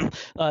 yeah.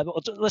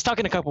 Let's talk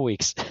in a couple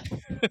weeks.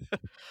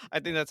 I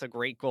think that's a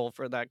great goal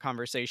for that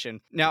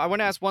conversation. Now, I want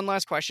to ask one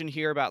last question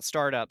here about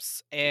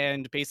startups.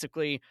 And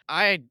basically,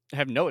 I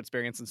have no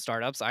experience in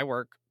startups. I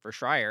work for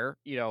Schreier.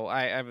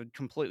 I have a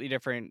completely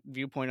different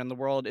viewpoint on the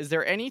world. Is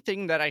there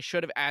anything that I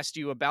should have asked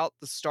you about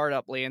the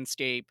startup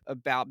landscape,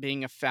 about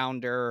being a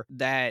founder,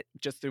 that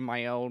just through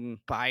my own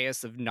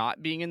bias of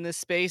not being in this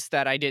space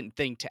that I didn't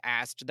think to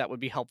ask that would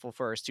be helpful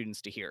for our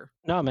students to hear?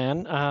 No,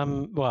 man.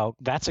 Well,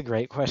 that's a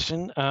great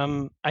question.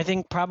 I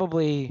think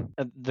probably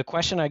the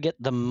question I get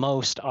the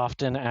most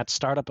often at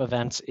startup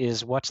events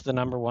is what's the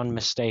number one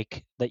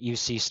mistake that you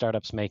see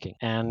startups making?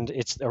 And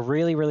it's a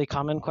really, really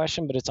common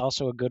question, but it's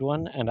also a good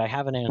one. And I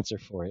have an answer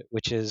for it,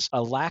 which is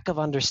a lack of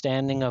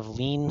understanding of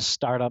lean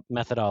startup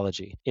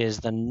methodology is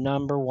the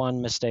number one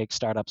mistake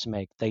startups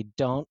make. They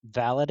don't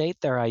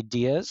validate their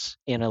ideas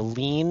in a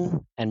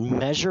lean and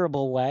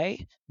measurable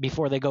way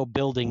before they go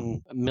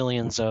building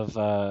millions of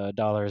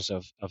dollars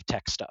of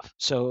tech stuff.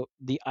 So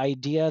the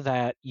idea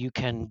that you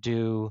can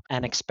do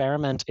an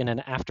experiment in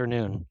an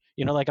afternoon,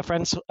 like a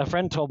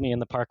friend told me in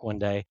the park one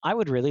day, I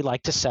would really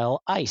like to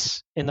sell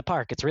ice in the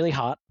park. It's really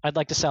hot. I'd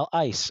like to sell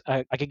ice.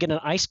 I could get an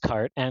ice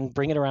cart and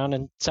bring it around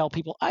and sell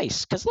people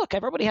ice. Because look,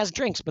 everybody has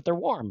drinks, but they're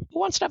warm. Who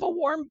wants to have a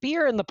warm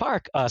beer in the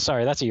park?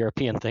 Sorry, that's a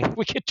European thing.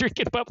 We could drink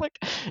in public.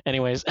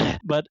 Anyways,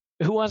 but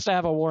who wants to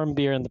have a warm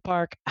beer in the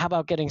park? How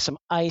about getting some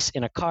ice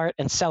in a cart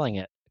and selling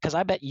it? Because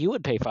I bet you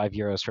would pay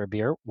 €5 for a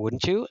beer,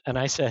 wouldn't you? And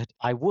I said,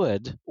 I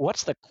would.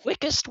 What's the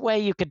quickest way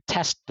you could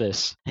test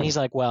this? And he's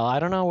like, well, I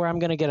don't know where I'm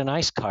going to get an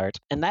ice cart.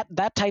 And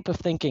that type of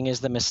thinking is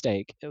the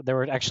mistake. There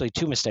were actually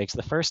two mistakes.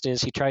 The first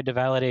is he tried to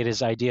validate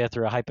his idea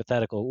through a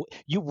hypothetical.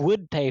 You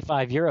would pay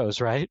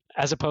 €5, right?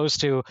 As opposed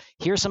to,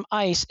 here's some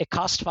ice, it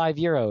cost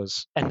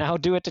 €5. And now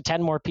do it to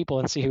 10 more people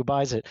and see who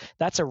buys it.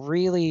 That's a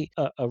really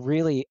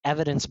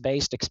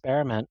evidence-based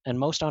experiment. And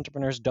most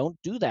entrepreneurs don't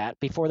do that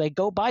before they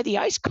go buy the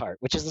ice cart,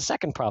 which is the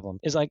second problem.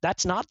 Is like,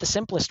 that's not the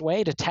simplest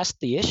way to test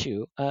the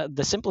issue.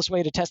 The simplest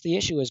way to test the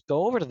issue is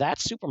go over to that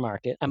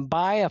supermarket and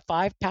buy a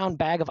 5-pound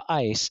bag of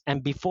ice,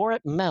 and before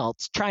it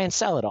melts, try and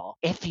sell it all.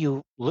 If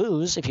you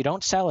lose, if you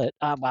don't sell it,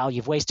 well,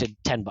 you've wasted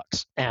 $10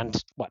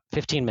 and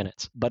 15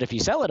 minutes. But if you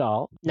sell it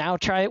all, now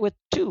try it with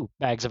 2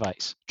 bags of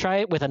ice. Try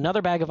it with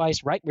another bag of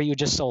ice right where you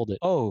just sold it.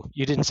 Oh,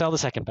 you didn't sell the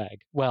second bag.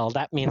 Well,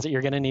 that means that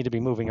you're going to need to be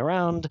moving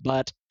around,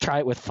 but try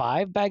it with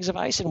 5 bags of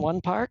ice in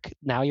one park.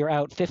 Now you're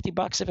out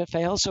 $50 if it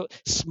fails. So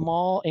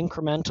small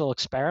incremental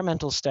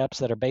experimental steps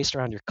that are based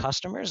around your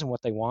customers and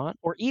what they want.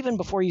 Or even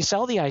before you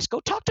sell the ice, go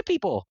talk to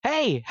people.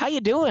 Hey, how you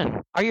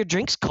doing? Are your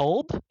drinks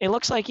cold? It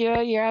looks like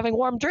you're having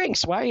warm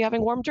drinks. Why are you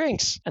having warm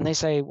drinks? And they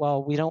say,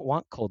 well, we don't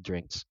want cold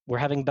drinks. We're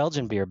having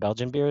Belgian beer.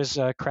 Belgian beer is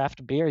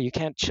craft beer. You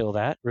can't chill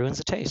that. Ruins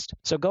the taste.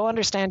 So go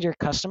understand your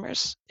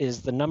customers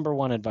is the number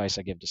one advice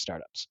I give to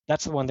startups.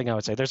 That's the one thing I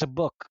would say. There's a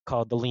book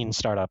called The Lean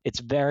Startup. It's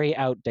very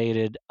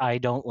outdated. I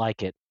don't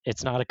like it.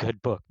 It's not a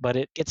good book, but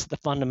it gets the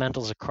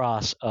fundamentals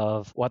across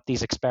of what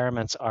these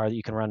experiments are that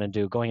you can run and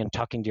do, going and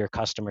talking to your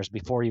customers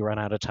before you run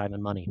out of time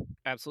and money.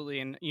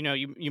 Absolutely. And,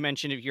 you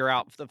mentioned if you're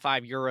out for the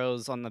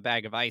 €5 on the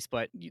bag of ice,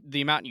 but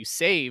the amount you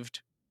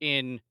saved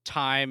in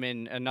time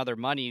and another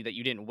money that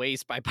you didn't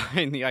waste by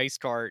buying the ice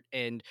cart,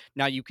 and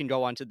now you can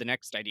go on to the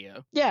next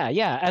idea.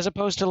 Yeah. As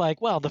opposed to like,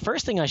 well, the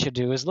first thing I should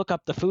do is look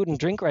up the food and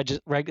drink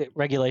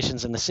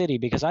regulations in the city,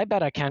 because I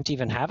bet I can't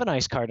even have an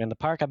ice cart in the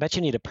park. I bet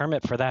you need a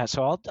permit for that.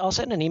 So I'll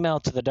send an email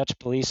to the Dutch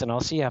police and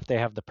I'll see if they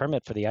have the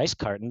permit for the ice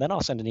cart, and then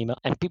I'll send an email.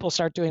 And people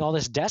start doing all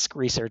this desk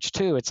research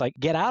too. It's like,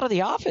 get out of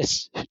the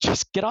office.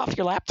 Just get off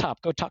your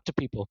laptop. Go talk to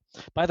people.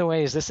 By the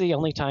way, is this the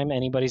only time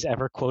anybody's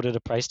ever quoted a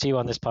price to you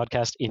on this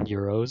podcast in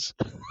euros? euros.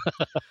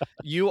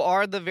 You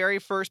are the very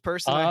first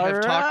person I All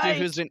have talked to right.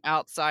 who's been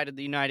outside of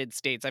the United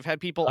States. I've had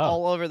people Oh,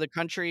 all over the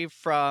country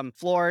from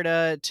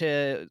Florida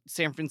to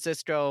San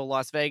Francisco,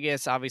 Las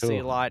Vegas, obviously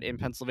a cool. lot in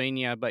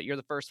Pennsylvania, but you're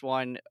the first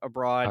one All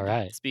abroad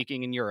right.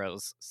 speaking in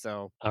euros.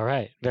 So All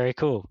right. Very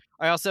cool.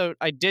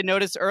 I did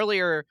notice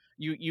earlier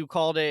you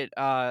called it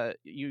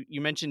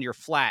you mentioned your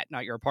flat,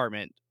 not your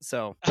apartment.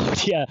 So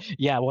Yeah,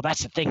 yeah. Well,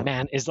 that's the thing,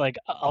 man. Is like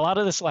a lot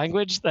of this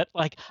language that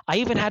like I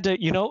even had to,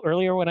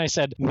 earlier when I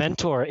said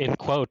mentor in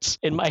quotes,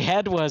 in my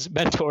head was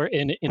mentor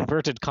in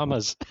inverted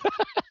commas.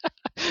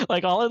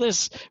 Like all of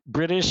this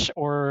British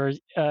or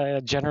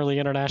generally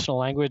international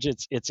language,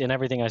 it's in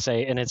everything I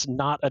say, and it's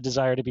not a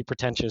desire to be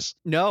pretentious.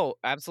 no,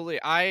 absolutely.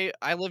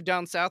 I lived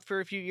down south for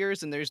a few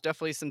years, and there's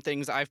definitely some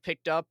things I've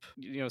picked up,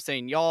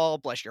 saying y'all,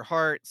 bless your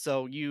heart.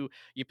 So you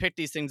pick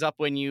these things up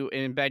when you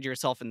embed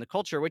yourself in the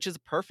culture, which is a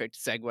perfect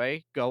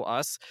segue, go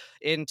us,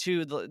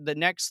 into the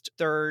next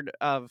third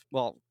of,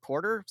 well,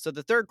 quarter. So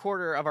the third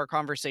quarter of our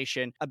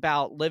conversation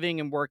about living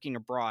and working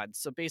abroad.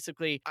 So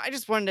basically, I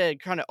just wanted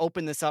to kind of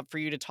open this up for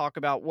you to talk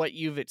about what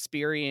you've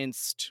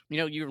experienced.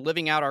 You're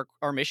living out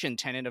our mission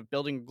tenet of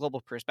building a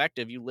global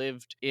perspective. You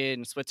lived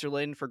in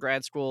Switzerland for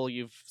grad school.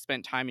 You've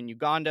spent time in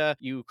Uganda.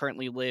 You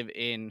currently live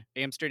in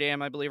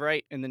Amsterdam, I believe,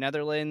 right? In the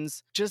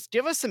Netherlands. Just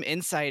give us some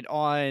insight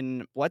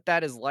on what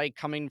that is like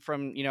coming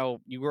from,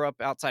 you grew up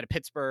outside of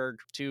Pittsburgh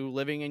to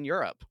living in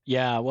Europe.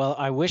 Yeah, well,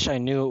 I wish I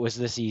knew it was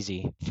this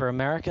easy. For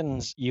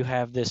Americans, you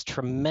have this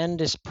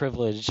tremendous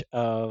privilege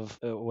of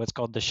what's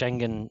called the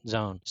Schengen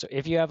zone. So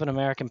if you have an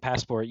American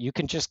passport, you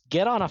can just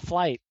get on a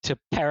flight to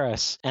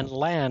Paris and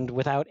land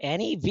without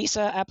any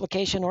visa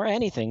application or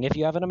anything if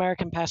you have an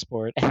American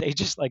passport. And they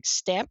just like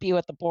stamp you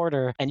at the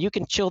border and you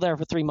can chill there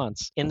for 3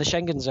 months in the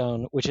Schengen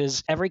zone, which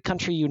is every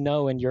country you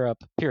know in Europe,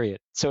 period.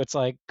 So it's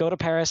like go to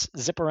Paris,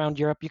 zip around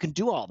Europe. You can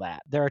do all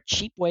that. There are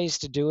cheap ways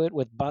to do it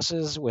with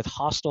buses, with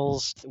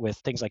hostels, with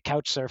things like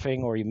couch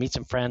surfing, or you meet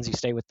some friends, you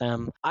stay with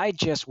them. I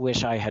just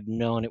wish I had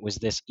known it was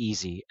this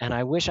easy. And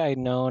I wish I had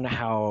known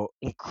how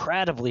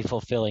incredibly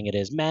fulfilling it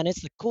is. Man,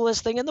 it's the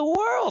coolest thing in the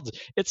world.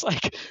 It's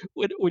like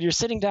when you're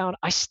sitting down,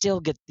 I still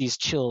get these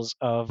chills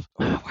of,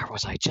 where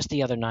was I just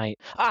the other night?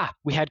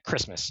 We had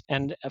Christmas.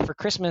 And for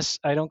Christmas,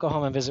 I don't go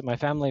home and visit my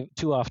family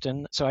too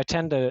often. So I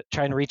tend to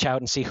try and reach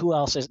out and see who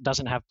else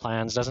doesn't have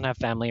plans, doesn't have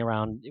family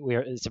around.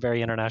 It's a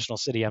very international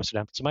city,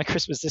 Amsterdam. So my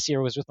Christmas this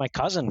year was with my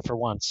cousin for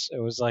once.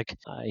 It was like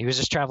he was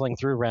just traveling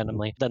through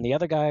randomly. Then the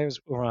other guy was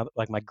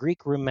like my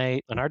Greek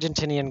roommate, an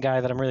Argentinian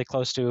guy that I'm really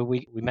close to.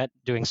 We met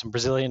doing some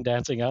Brazilian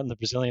dancing out in the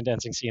Brazilian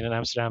dancing scene in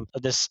Amsterdam.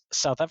 This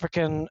South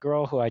African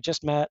girl who I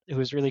just met, who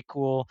was really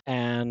cool,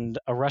 and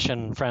a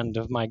Russian friend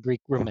of my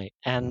Greek roommate.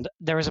 And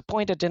there was a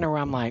point at dinner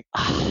where I'm like,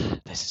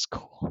 this is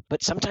cool.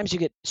 But sometimes you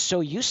get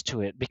so used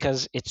to it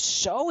because it's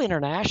so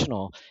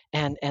international,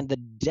 and the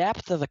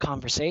depth of the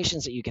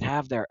conversations that you can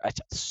have there,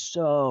 it's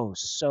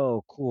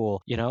so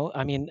cool.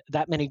 I mean,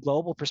 that many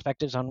global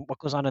perspectives on what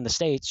goes on in the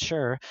States,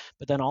 sure,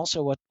 but then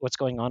also what's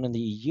going on in the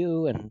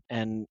EU,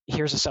 and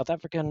here's a South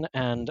African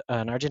and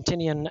an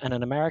Argentinian and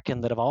an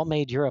American that have all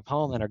made Europe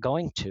home and are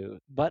going to,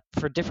 but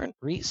for different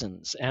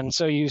reasons. And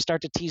so you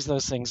start to tease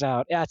those things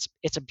out. Yeah,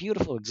 it's a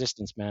beautiful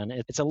existence, man.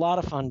 It's a lot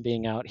of fun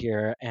being out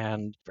here,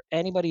 and for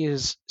anybody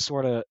who's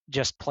sort of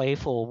just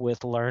playful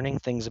with learning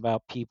things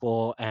about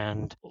people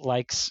and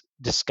likes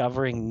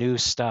discovering new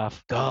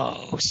stuff,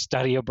 go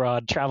study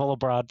abroad, travel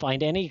abroad,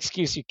 find any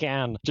excuse you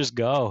can, just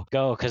go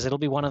because it'll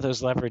be one of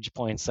those leverage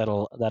points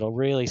that'll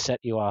really set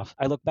you off.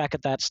 I look back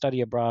at that study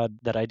abroad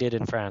that I did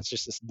in France,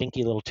 just this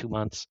dinky little 2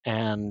 months,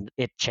 and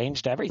it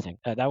changed everything.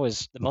 That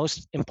was the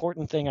most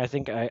important thing I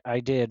think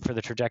I did for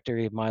the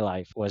trajectory of my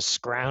life, was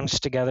scrounge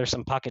together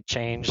some pocket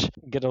change,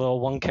 get a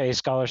little 1K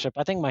scholarship.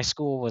 I think my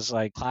school was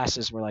like,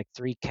 classes were like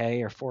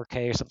 3K or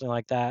 4K or something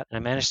like that, and I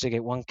managed to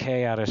get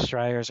 1K out of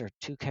Streyer's, or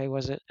 2K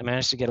was it? I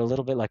managed to get a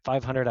little bit, like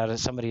 500 out of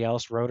somebody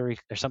else, Rotary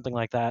or something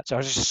like that. So I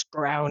was just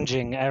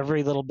scrounging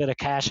every little bit of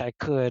cash I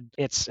could.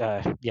 It's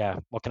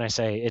what can I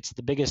say? It's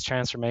the biggest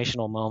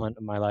transformational moment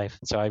of my life.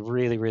 So I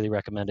really, really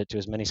recommend it to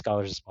as many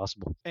scholars as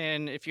possible.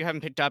 And if you haven't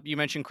picked up, you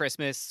mentioned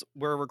Christmas.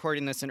 We're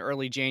recording this in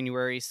early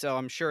January, so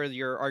I'm sure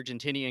your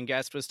Argentinian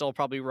guest was still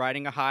probably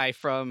riding a high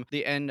from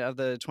the end of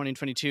the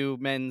 2022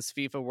 Men's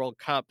FIFA World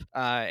Cup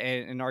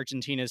and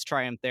Argentina's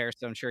triumph there.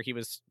 So I'm sure he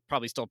was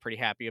probably still pretty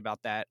happy about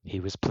that. He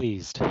was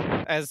pleased.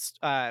 As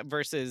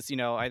versus,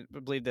 I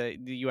believe the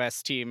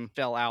U.S. team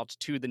fell out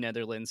to the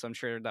Netherlands. So I'm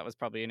sure that was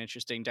probably an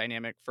interesting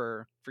dynamic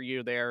for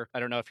you there. I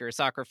don't know if you're a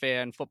soccer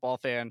fan, football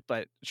fan,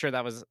 but sure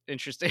that was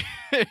interesting.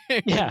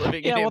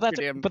 Living in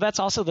Amsterdam. But that's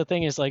also the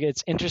thing, is like,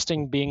 it's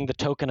interesting being the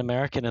token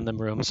American in the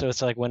room. So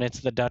it's like when it's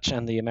the Dutch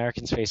and the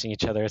Americans facing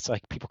each other, it's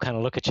like people kind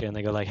of look at you and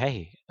they go like,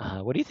 hey,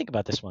 what do you think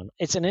about this one?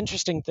 It's an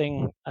interesting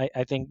thing,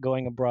 I think,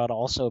 going abroad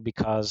also,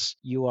 because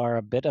you are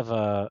a bit of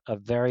a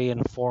very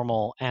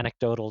informal,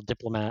 anecdotal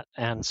diplomat,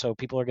 and And so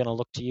people are going to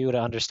look to you to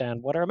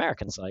understand what are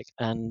Americans like.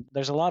 And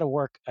there's a lot of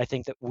work I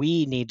think that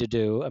we need to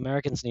do,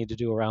 Americans need to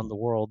do around the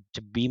world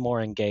to be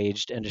more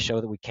engaged and to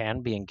show that we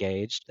can be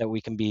engaged, that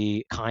we can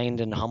be kind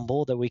and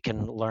humble, that we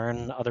can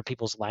learn other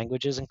people's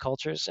languages and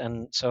cultures.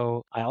 And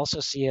so I also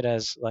see it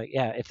as like,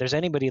 yeah, if there's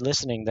anybody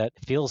listening that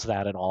feels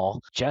that at all,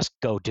 just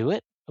go do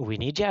it. We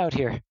need you out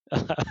here.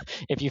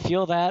 If you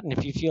feel that, and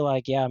if you feel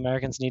like, yeah,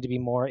 Americans need to be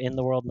more in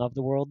the world and of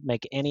the world,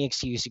 make any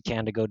excuse you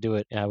can to go do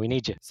it. Yeah, we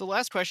need you. So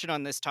last question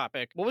on this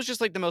topic. What was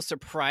just like the most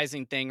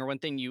surprising thing, or one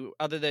thing you,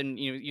 other than,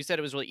 you said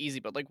it was really easy,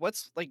 but like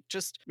what's like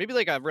just maybe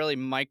like a really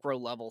micro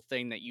level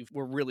thing that you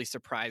were really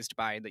surprised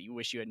by that you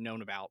wish you had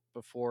known about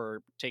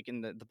before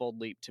taking the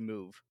bold leap to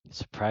move?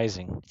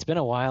 Surprising. It's been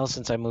a while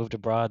since I moved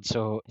abroad,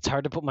 so it's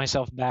hard to put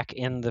myself back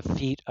in the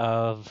feet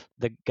of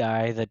the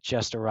guy that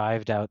just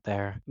arrived out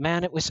there.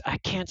 Man, I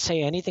can't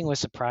say anything was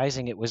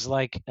surprising. It was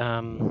like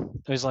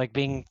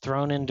being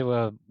thrown into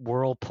a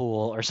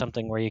whirlpool or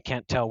something where you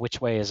can't tell which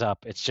way is up.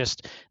 It's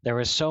just there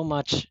was so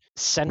much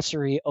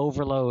sensory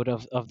overload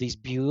of these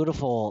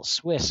beautiful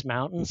Swiss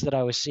mountains that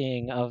I was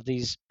seeing, of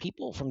these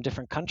people from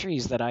different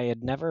countries that I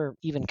had never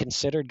even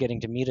considered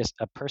getting to meet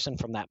a person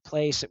from that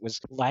place. It was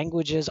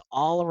languages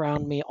all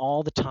around me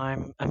all the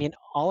time. I mean,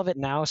 all of it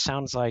now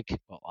sounds like,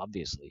 well,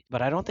 obviously,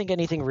 but I don't think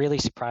anything really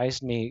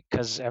surprised me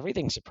because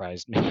everything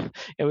surprised me.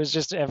 It was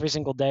just every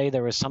single day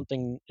there was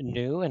something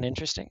new and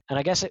interesting. And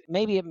I guess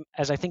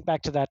as I think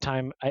back to that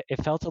time,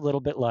 it felt a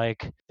little bit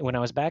like when I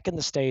was back in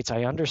the States,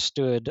 I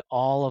understood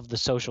all of the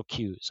social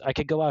cues. I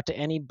could go out to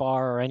any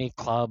bar or any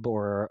club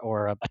or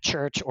a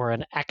church or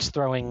an axe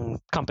throwing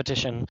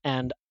competition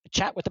and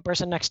chat with the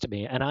person next to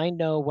me, and I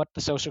know what the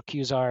social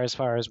cues are as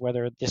far as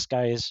whether this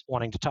guy is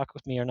wanting to talk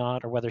with me or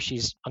not, or whether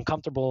she's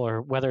uncomfortable,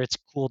 or whether it's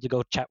cool to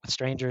go chat with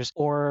strangers,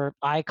 or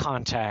eye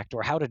contact,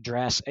 or how to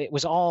dress. It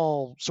was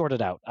all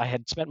sorted out. I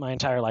had spent my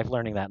entire life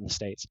learning that in the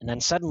States, and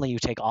then suddenly you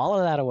take all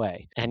of that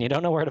away and you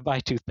don't know where to buy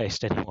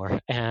toothpaste anymore,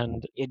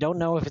 and you don't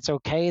know if it's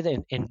okay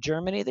that in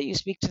Germany that you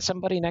speak to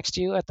somebody next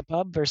to you at the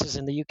pub versus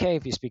in the UK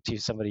if you speak to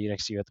somebody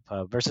next to you at the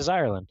pub, versus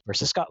Ireland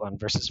versus Scotland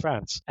versus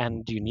France.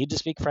 And do you need to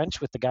speak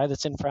French with the guy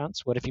that's in France?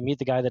 What if you meet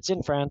the guy that's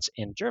in France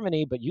in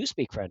Germany, but you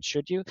speak French?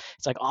 Should you?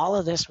 It's like all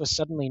of this was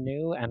suddenly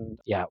new. And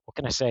yeah, what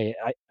can I say?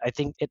 I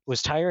think it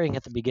was tiring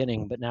at the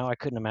beginning, but now I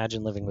couldn't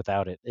imagine living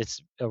without it.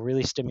 It's a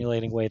really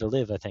stimulating way to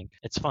live, I think.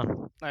 It's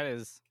fun. That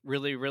is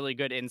really, really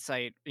good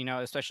insight,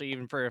 especially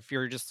even for if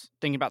you're just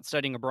thinking about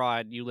studying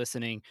abroad, you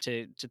listening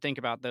to think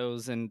about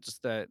those and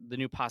just the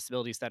new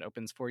possibilities that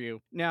opens for you.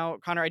 Now,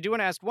 Connor, I do want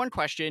to ask one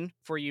question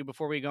for you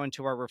before we go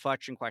into our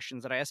reflection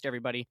questions that I asked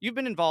everybody. You've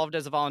been involved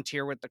as a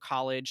volunteer with the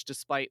college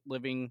despite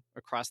living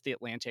across the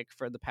Atlantic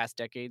for the past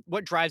decade.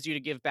 What drives you to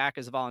give back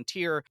as a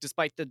volunteer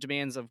despite the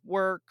demands of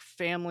work,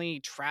 family,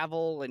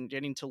 travel, and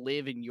getting to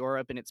live in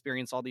Europe and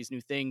experience all these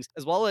new things,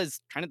 as well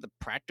as kind of the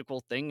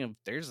practical thing of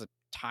there's a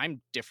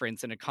time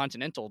difference and a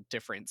continental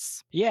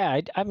difference? Yeah,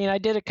 I mean, I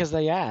did it because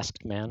they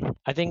asked, man.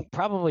 I think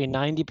probably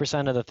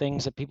 90% of the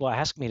things that people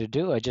ask me to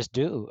do, I just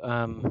do.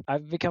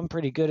 I've become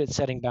pretty good at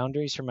setting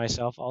boundaries for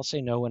myself. I'll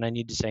say no when I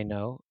need to say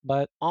no,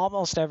 but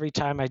almost every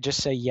time I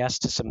just say yes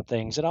to some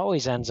things, it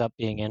always ends up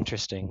being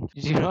interesting.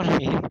 Do you know what I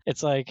mean?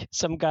 It's like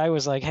some guy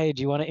was like, hey,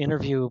 do you want to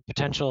interview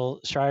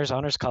potential Schreier's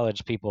Honors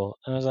College people?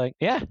 And I was like,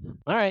 yeah,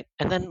 all right.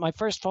 And then my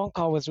first phone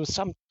call was with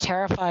some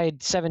terrified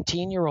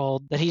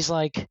 17-year-old that he's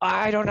like,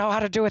 I don't know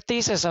how to do a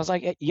thesis. I was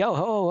like, yo,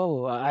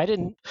 ho, I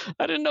didn't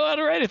know how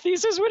to write a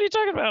thesis. What are you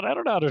talking about? I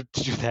don't know how to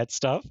do that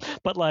stuff.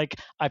 But like,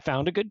 I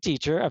found a good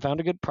teacher. I found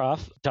a good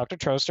prof, Dr.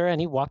 Troster,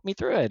 and he walked me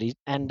through it.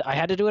 And I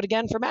had to do it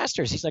again for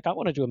master's. He's like, I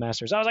want to do a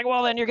master's. I was like,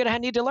 well, then you're going to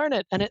need to learn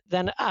it. And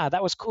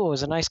that was cool. It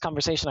was a nice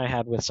conversation I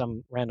had with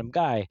some random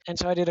guy. And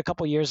so I did a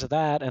couple years of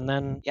that. And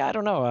then, yeah, I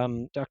don't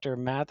know. Dr.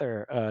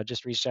 Mather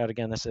just reached out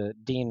again. That's a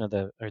dean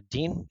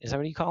dean? Is that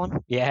what you call him?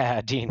 Yeah,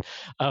 dean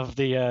of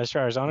the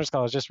Schreier's Honors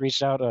College just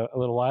reached out a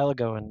little while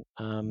ago, and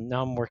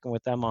now I'm working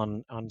with them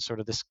on sort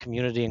of this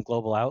community and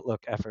global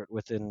outlook effort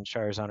within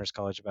Schreier's Honors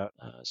College about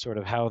sort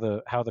of how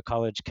the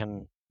college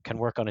can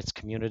work on its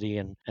community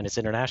and its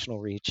international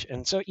reach.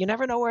 And so you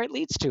never know where it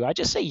leads to. I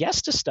just say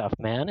yes to stuff,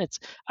 man.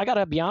 I got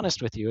to be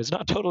honest with you. It's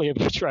not totally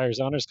about Schreier's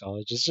Honors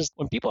College. It's just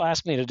when people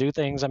ask me to do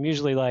things, I'm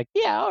usually like,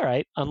 yeah, all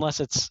right. Unless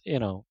it's,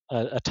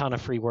 a ton of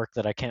free work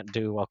that I can't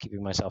do while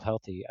keeping myself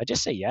healthy. I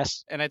just say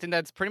yes. And I think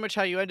that's pretty much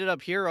how you ended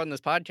up here on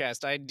this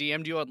podcast. I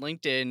DM'd you on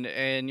LinkedIn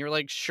and you're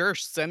like, sure,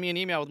 send me an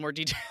email with more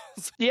details.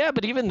 Yeah,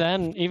 but even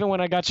then, even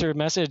when I got your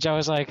message, I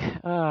was like,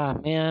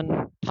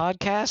 man,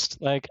 podcast?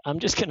 Like, I'm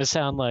just going to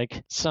sound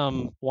like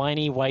some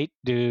whiny white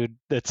dude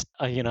that's,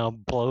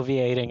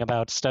 bloviating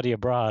about study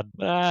abroad.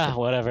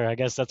 Whatever. I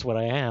guess that's what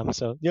I am.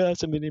 So, yeah,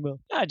 send me an email.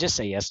 I just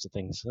say yes to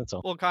things. That's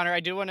all. Well, Connor, I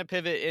do want to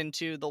pivot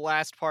into the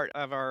last part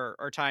of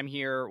our time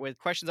here with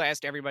questions I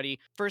asked everybody.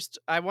 First,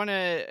 I want to,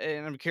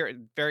 and I'm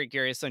very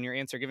curious on your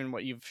answer given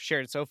what you've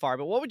shared so far,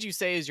 but what would you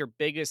say is your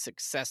biggest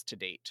success to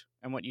date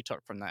and what you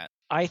took from that?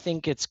 I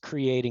think it's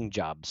creating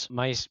jobs.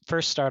 My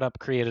first startup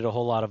created a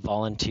whole lot of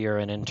volunteer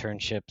and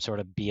internship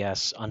sort of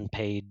BS,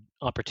 unpaid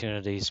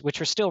opportunities, which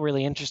were still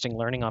really interesting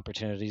learning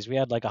opportunities. We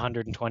had like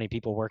 120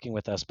 people working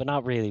with us, but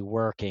not really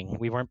working.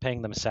 We weren't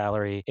paying them a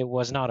salary. It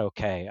was not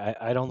okay.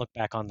 I don't look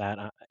back on that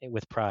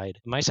with pride.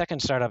 My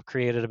second startup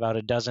created about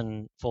a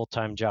dozen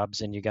full-time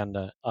jobs in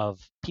Uganda of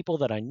people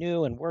that I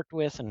knew and worked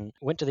with and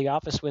went to the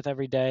office with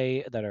every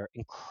day that are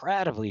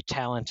incredibly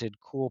talented,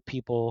 cool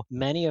people,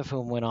 many of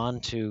whom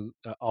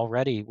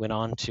already went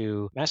on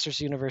to master's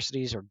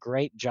universities or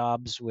great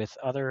jobs with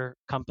other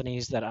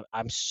companies that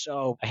I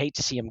hate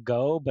to see him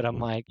go, but I'm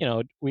like,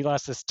 we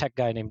lost this tech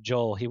guy named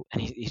Joel.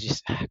 He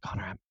just,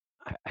 Connor,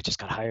 I just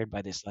got hired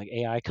by this like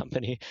AI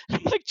company.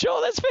 I'm like,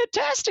 Joel, that's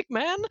fantastic,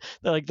 man.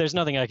 They're like, there's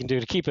nothing I can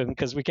do to keep him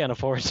because we can't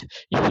afford,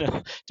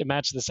 to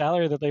match the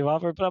salary that they've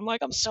offered. But I'm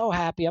like, I'm so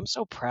happy. I'm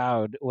so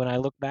proud when I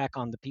look back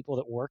on the people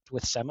that worked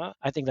with SEMA.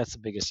 I think that's the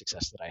biggest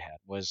success that I had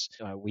was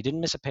we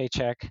didn't miss a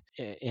paycheck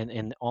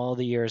in all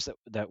the years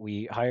that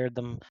we hired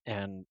them,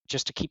 and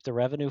just to keep the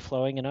revenue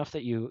flowing enough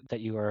that you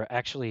are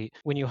actually,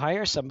 when you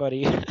hire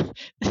somebody,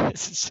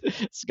 it's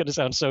going to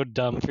sound so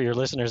dumb for your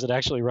listeners that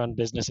actually run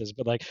businesses,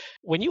 but like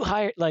when you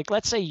hire, like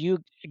let's say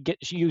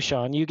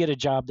Sean, you get a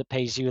job that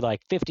pays you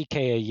like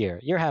 50K a year.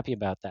 You're happy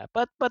about that.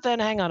 But then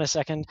hang on a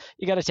second,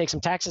 you got to take some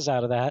taxes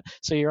out of that.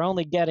 So you're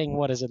only getting,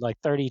 what is it, like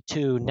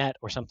 32 net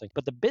or something.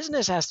 But the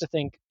business has to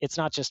think it's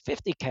not just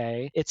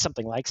 50K, it's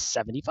something like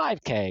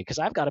 75K because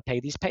I've got to pay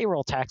these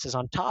payroll taxes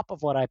on top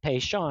of what I pay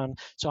Sean.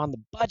 So on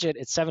the budget,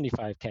 it's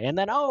 75K. And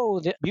then,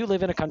 you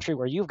live in a country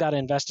where you've got to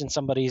invest in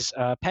somebody's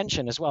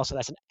pension as well. So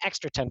that's an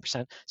extra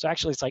 10%. So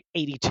actually it's like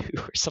 82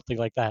 or something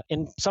like that.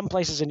 In some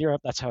places in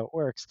Europe, that's how it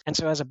works. And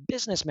so as a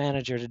business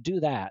manager to do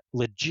that,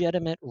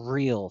 legitimate,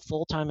 real,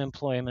 full-time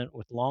employment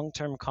with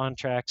long-term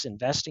contracts,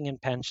 investing in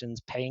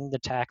pensions, paying the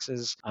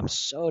taxes, I'm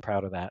so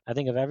proud of that. I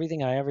think of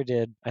everything I ever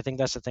did, I think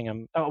that's the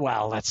thing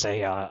let's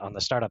say on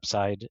the startup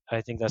side,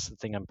 I think that's the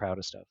thing I'm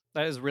proudest of.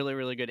 That is really,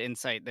 really good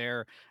insight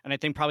there. And I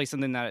think probably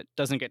something that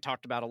doesn't get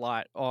talked about a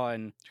lot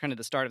on kind of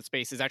the startup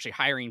space is actually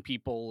hiring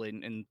people.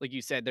 And like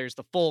you said, there's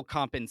the full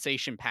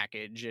compensation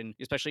package. And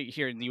especially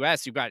here in the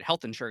US, you've got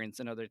health insurance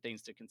and other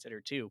things to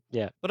consider too.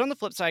 Yeah. But on the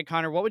flip side,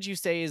 Connor, what would you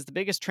say is the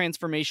biggest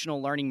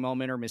transformational learning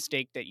moment or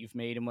mistake that you've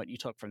made and what you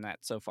took from that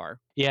so far?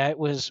 Yeah, it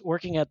was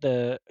working at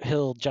the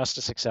Hill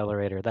Justice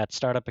Accelerator, that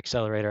startup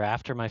accelerator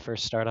after my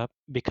first startup,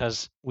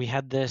 because we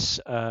had this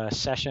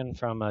session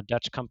from a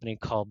Dutch company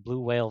called Blue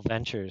Whale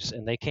Ventures,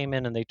 and they came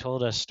in and they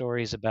told us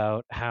stories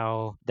about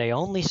how they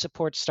only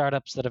support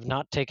startups that have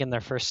not taken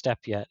their first step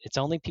yet. It's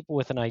only people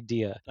with an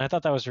idea. And I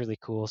thought that was really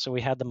cool. So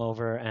we had them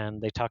over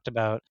and they talked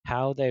about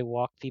how they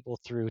walk people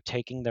through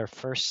taking their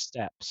first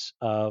steps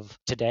of,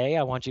 today,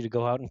 I want you to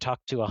go out and talk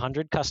to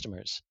 100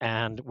 customers.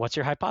 And what's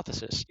your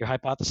hypothesis? Your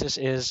hypothesis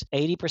is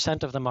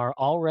 80% of them are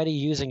already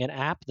using an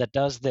app that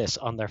does this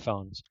on their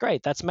phones.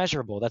 Great, that's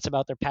measurable. That's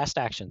about their past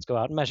actions. Go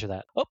out and measure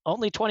that. Oh,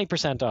 only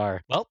 20%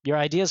 are. Well, your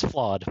idea is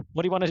flawed.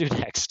 What do you want to do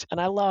next? And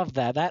I love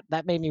that.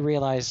 That made me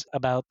realize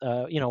about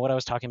what I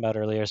was talking about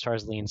earlier as far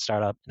as lean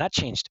startup. And that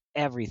changed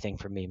everything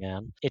for me,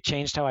 man. It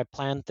changed how I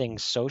plan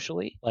things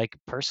socially, like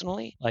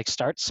personally, like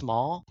start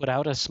small, put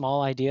out a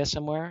small idea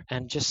somewhere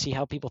and just see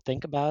how people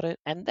think about it,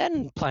 and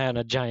then plan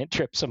a giant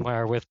trip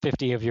somewhere with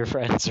 50 of your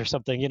friends or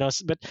something,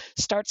 but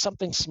start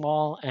something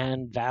small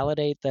and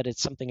validate that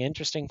it's something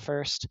interesting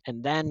first,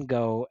 and then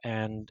go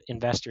and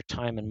invest your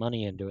time and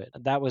money into it.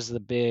 That was the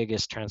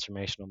biggest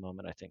transformational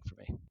moment, I think, for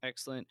me.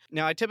 Excellent.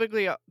 Now, I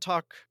typically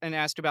talk and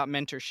ask about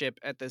mentorship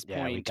at this point.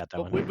 Yeah, we got that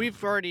but one.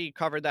 We've already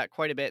covered that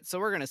quite a bit, so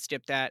we're going to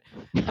skip that.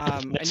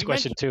 Next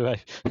question too.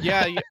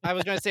 Yeah, I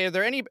was going to say,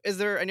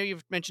 I know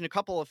you've mentioned a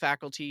couple of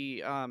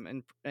faculty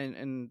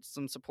and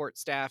some support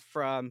staff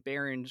from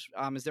Barron.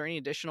 Is there any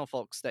additional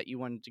folks that you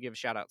wanted to give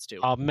shout outs to?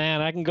 Oh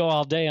man, I can go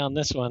all day on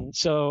this one.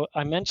 So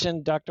I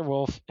mentioned Dr.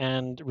 Wolf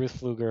and Ruth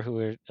Pfluger, who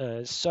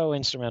were so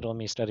instrumental in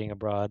me studying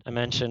abroad. I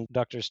mentioned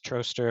Drs.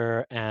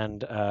 Troster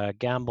and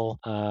Gamble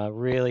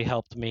really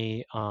helped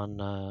me on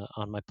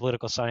my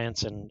political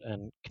science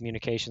and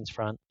communications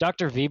front.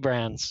 Dr. V.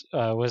 Brands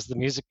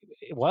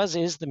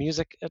is the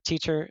music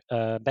teacher,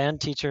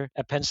 band teacher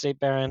at Penn State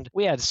Barron.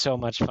 We had so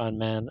much fun,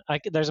 man.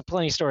 There's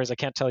plenty of stories I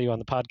can't tell you on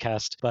the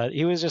podcast, but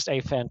he was just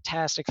a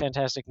fantastic,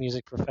 fantastic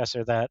music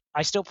professor that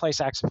I still play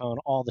saxophone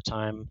all the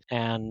time.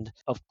 And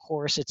of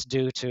course, it's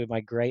due to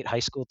my great high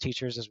school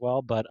teachers as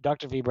well. But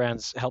Dr. V.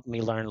 Brands helped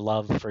me learn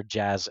love for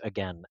jazz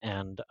again,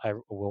 and I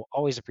will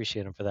always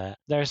appreciate him for that.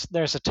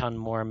 There's a ton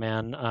more,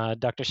 man.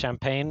 Dr.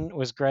 Champagne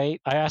was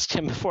great. I asked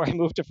him before I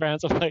moved to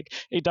France. I'm like,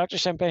 hey, Dr.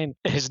 Champagne.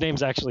 His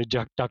name's actually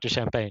Dr.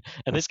 Champagne,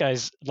 and this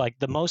guy's like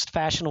the most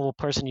fashionable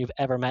person you've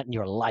ever met in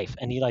your life,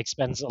 and he like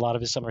spends a lot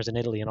of his summers in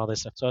Italy and all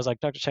this stuff. So I was like,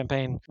 Dr.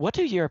 Champagne, what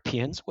do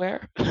Europeans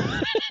wear?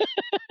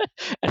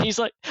 And he's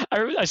like,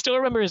 I still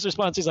remember his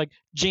response. He's like,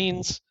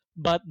 jeans,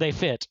 but they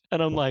fit.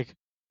 And I'm like,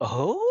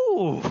 oh,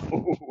 Ooh.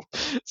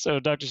 So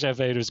Dr.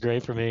 Chaffee was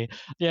great for me.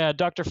 Yeah,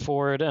 Dr.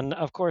 Ford, and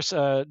of course,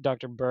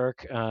 Dr.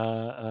 Burke,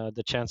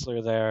 the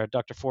chancellor there.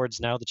 Dr. Ford's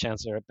now the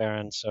chancellor at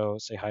Barron, so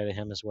say hi to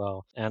him as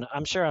well. And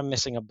I'm sure I'm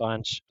missing a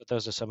bunch, but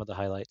those are some of the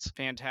highlights.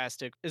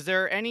 Fantastic. Is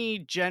there any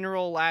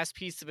general last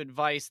piece of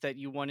advice that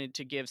you wanted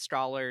to give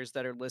scholars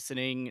that are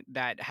listening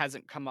that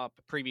hasn't come up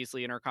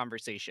previously in our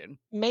conversation?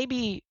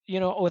 Maybe,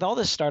 with all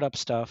this startup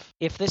stuff,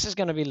 if this is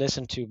going to be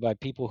listened to by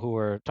people who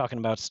are talking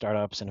about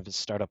startups and if it's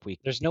startup week,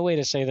 there's no way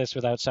to say this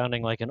without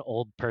sounding like an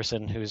old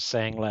person who's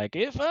saying like,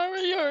 if I were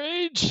your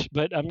age,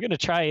 but I'm going to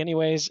try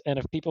anyways. And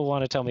if people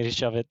want to tell me to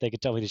shove it, they can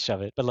tell me to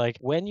shove it. But like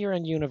when you're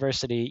in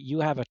university, you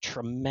have a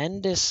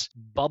tremendous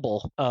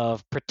bubble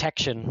of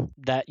protection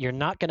that you're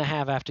not going to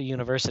have after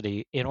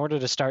university in order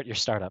to start your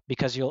startup,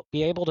 because you'll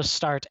be able to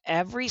start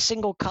every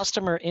single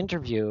customer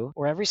interview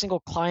or every single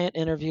client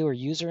interview or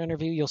user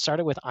interview. You'll start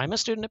it with, I'm a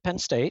student at Penn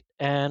State,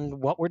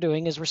 and what we're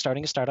doing is we're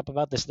starting a startup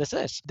about this, this,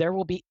 this. There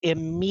will be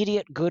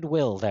immediate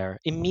goodwill there,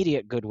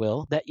 immediate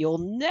goodwill that you'll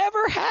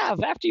never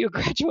have after you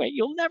graduate.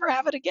 You'll never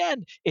have it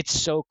again. It's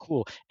so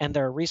cool. And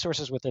there are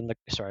resources within the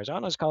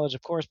Sarazanos College,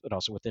 of course, but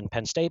also within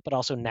Penn State, but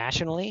also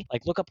nationally.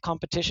 Like look up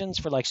competitions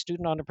for like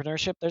student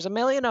entrepreneurship. There's a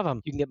million of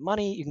them. You can get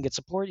money, you can get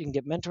support, you can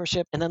get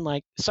mentorship. And then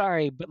like,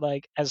 sorry, but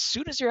like as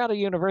soon as you're out of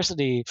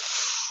university,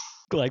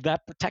 like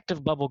that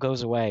protective bubble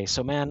goes away.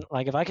 So man,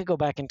 like if I could go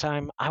back in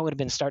time, I would have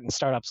been starting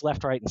startups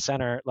left, right, and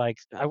center. Like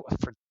I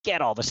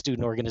forget all the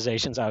student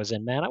organizations I was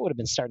in, man. I would have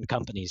been starting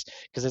companies,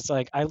 because it's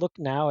like I look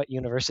now at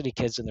university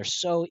kids and they're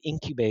so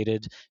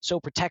incubated,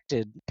 so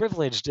protected,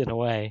 privileged in a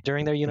way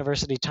during their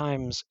university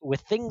times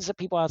with things that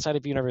people outside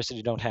of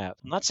university don't have.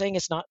 I'm not saying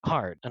it's not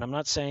hard, and I'm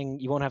not saying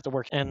you won't have to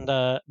work, and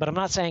but I'm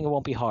not saying it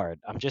won't be hard.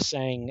 I'm just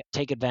saying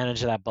take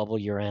advantage of that bubble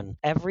you're in.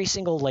 Every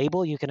single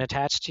label you can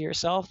attach to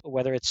yourself,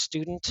 whether it's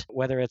student,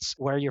 whether it's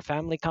where your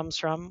family comes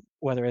from,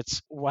 whether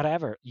it's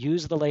whatever,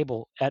 use the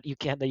label that you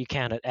can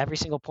at every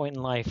single point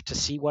in life to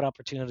see what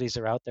opportunities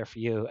are out there for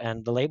you.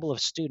 And the label of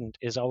student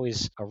is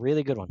always a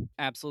really good one.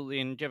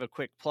 Absolutely. And give a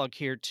quick plug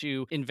here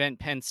to Invent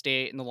Penn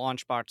State and the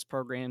Launchbox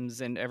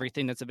programs and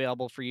everything that's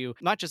available for you,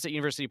 not just at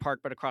University Park,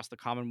 but across the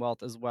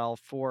Commonwealth as well,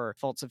 for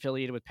folks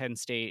affiliated with Penn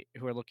State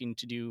who are looking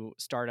to do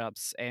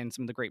startups, and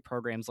some of the great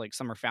programs like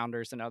Summer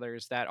Founders and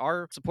others that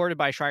are supported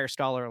by Schreier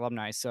Scholar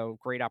alumni. So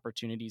great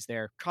opportunities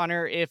there.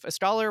 Connor, if a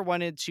scholar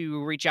wanted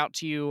to reach out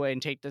to you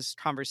and take this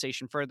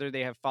conversation further,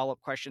 they have follow-up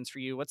questions for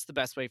you, what's the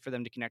best way for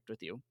them to connect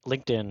with you?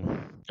 LinkedIn.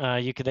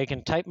 They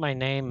can type my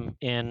name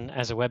in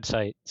as a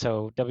website.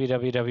 So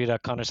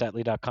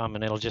www.connorsattely.com,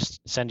 and it'll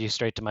just send you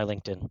straight to my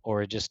LinkedIn,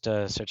 or just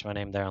search my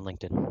name there on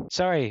LinkedIn.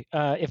 Sorry,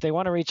 if they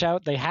want to reach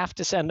out, they have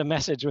to send a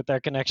message with their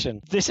connection.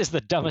 This is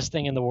the dumbest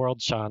thing in the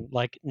world, Sean.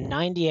 Like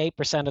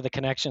 98% of the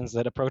connections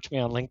that approach me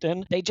on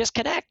LinkedIn, they just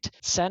connect.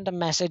 Send a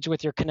message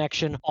with your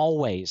connection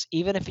always,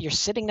 even if you're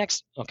sitting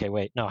next. Okay,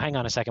 wait, no, hang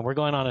on a second. We're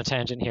going on a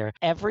tangent here.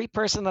 Every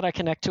person that I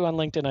connect to on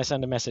LinkedIn, I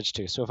send a message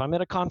to. So if I'm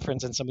at a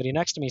conference and somebody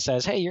next to me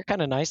says, hey, you're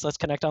kind of nice, let's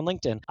connect on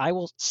LinkedIn, I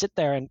will sit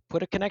there and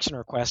put a connection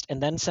request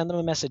and then send them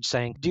a message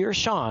saying, dear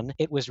Sean,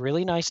 it was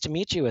really nice to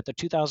meet you at the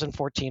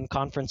 2014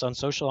 Conference on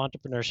Social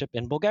Entrepreneurship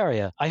in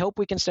Bulgaria. I hope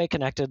we can stay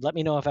connected. Let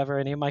me know if ever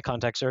any of my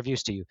contacts are of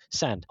use to you.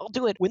 Send. I'll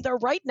do it when they're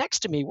right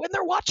next to me. When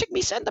they're watching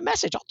me send the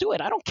message, I'll do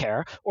it. I don't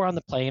care. Or on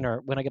the plane,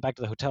 or when I get back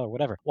to the hotel, or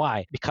whatever.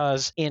 Why?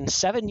 Because in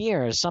 7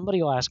 years,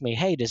 somebody will ask me,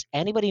 hey, does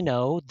anybody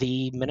know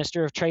the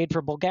Minister of Trade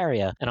for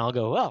Bulgaria? And I'll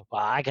go, oh,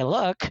 well, I can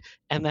look.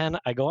 And then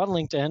I go on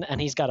LinkedIn,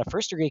 and he's got a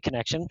first degree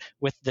connection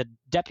with the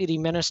Deputy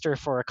Minister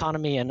for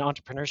Economy and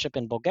Entrepreneurship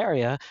in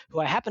Bulgaria, who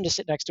I happen to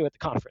sit next to at the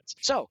conference.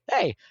 So,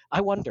 hey,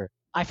 I wonder,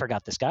 I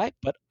forgot this guy,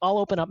 but I'll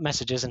open up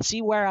messages and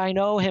see where I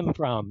know him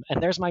from.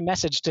 And there's my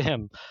message to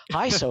him.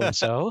 Hi,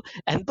 so-and-so.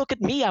 And look at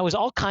me. I was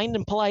all kind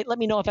and polite. Let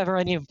me know if ever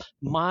any of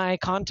my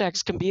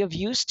contacts can be of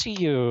use to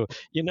you.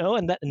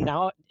 And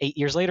now 8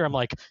 years later, I'm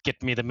like,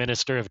 get me the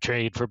Minister of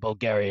Trade for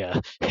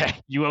Bulgaria.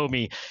 You owe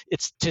me.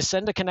 It's to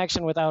send a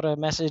connection without a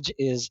message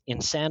is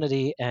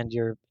insanity, and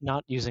you're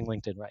not using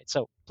LinkedIn right.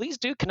 So please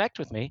do connect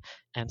with me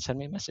and send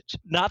me a message.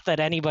 Not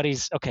that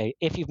anybody's, okay,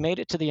 if you've made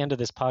it to the end of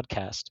this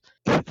podcast,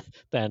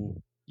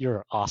 then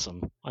you're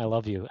awesome. I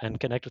love you, and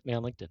connect with me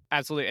on LinkedIn.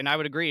 Absolutely. And I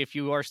would agree. If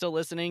you are still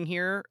listening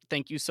here,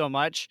 thank you so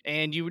much.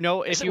 And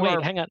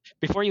Hang on.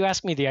 Before you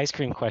ask me the ice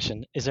cream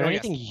question, is there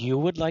anything you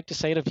would like to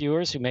say to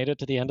viewers who made it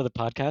to the end of the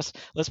podcast?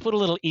 Let's put a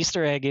little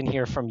Easter egg in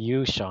here from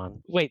you,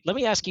 Sean. Wait, let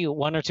me ask you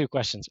one or two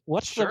questions.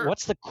 What's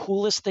the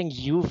coolest thing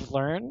you've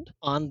learned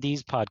on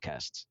these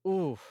podcasts?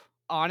 Ooh.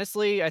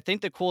 Honestly, I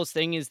think the coolest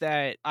thing is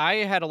that I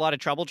had a lot of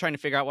trouble trying to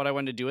figure out what I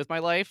wanted to do with my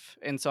life.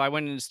 And so I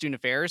went into student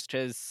affairs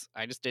because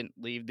I just didn't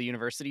leave the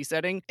university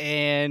setting.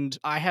 And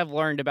I have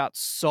learned about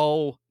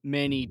so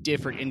many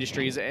different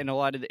industries and a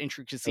lot of the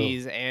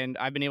intricacies. And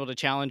I've been able to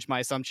challenge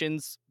my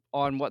assumptions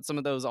on what some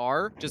of those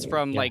are, just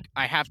from like,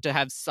 I have to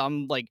have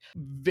some like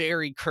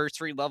very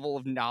cursory level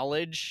of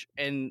knowledge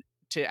and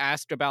to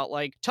ask about,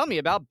 like, tell me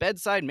about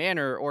Bedside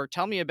Manor, or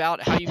tell me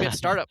about how you get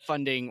startup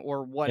funding,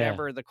 or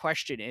whatever the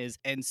question is.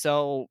 And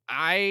so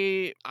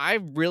I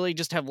really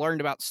just have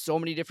learned about so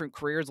many different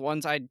careers,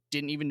 ones I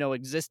didn't even know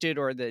existed,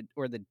 or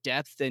the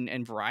depth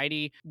and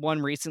variety.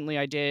 One recently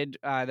I did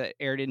that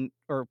aired in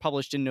or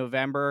published in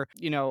November.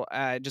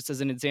 Just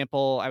as an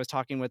example, I was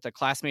talking with a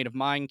classmate of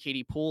mine,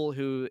 Katie Poole,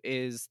 who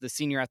is the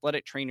senior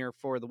athletic trainer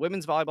for the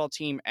women's volleyball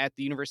team at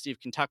the University of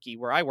Kentucky,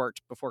 where I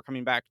worked before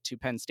coming back to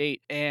Penn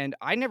State. And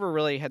I never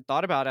really had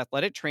thought about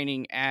athletic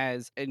training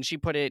as, and she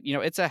put it,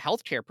 it's a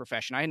healthcare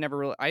profession.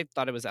 I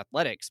thought it was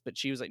athletics, but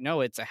she was like,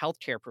 no, it's a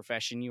healthcare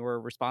profession. You are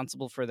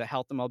responsible for the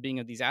health and well-being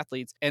of these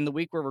athletes. And the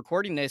week we're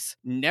recording this,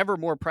 never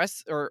more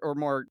press or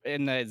more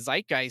in the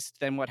zeitgeist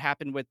than what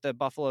happened with the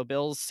Buffalo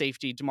Bills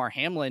safety Damar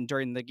Hamlin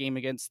during the game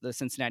against the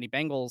Cincinnati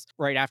Bengals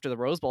right after the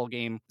Rose Bowl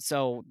game.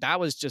 So that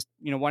was just,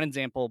 one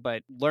example,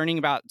 but learning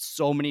about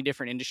so many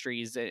different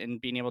industries and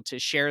being able to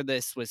share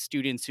this with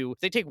students who, if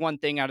they take one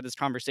thing out of this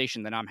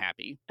conversation, then I'm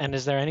happy. And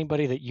is there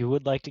anybody that you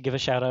would like to give a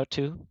shout out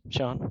to,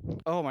 Sean?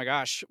 Oh my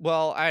gosh.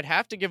 Well, I'd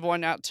have to give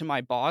one out to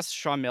my boss,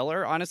 Sean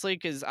Miller, honestly,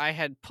 because I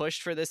had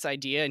pushed for this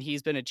idea and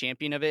he's been a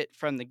champion of it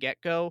from the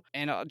get-go.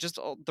 And just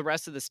the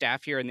rest of the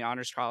staff here in the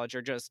Honors College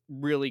are just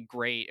really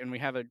great. And we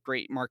have a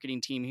great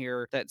marketing team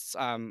here that's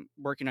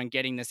working on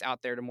getting this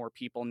out there to more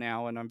people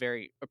now. And I'm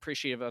very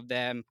appreciative of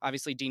them.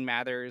 Obviously, Dean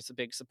Mathers, a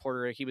big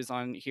supporter. He was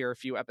on here a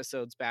few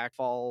episodes back,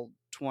 fall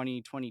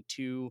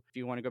 2022. If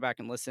you want to go back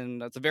and listen,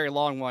 that's a very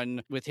long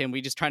one with him.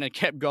 We just kind of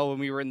kept going.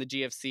 We were in the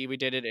GFC. We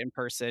did it in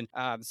person.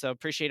 So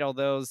appreciate all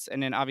those.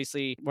 And then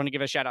obviously want to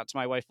give a shout out to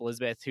my wife,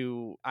 Elizabeth,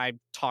 who I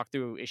talk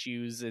through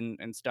issues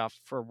and stuff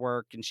for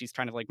work. And she's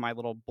kind of like my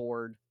little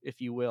board,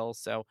 if you will.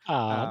 So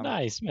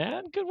nice,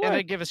 man. Good work. And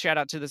I give a shout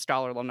out to the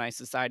Scholar Alumni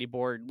Society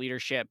board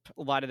leadership.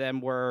 A lot of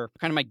them were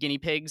kind of my guinea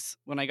pigs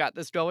when I got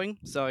this going.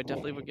 So I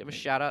definitely would give a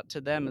shout out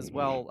to them as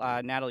well.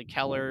 Natalie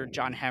Keller,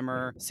 John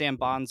Hemmer, Sam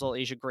Bonzel,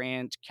 Asia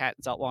Grant, Kat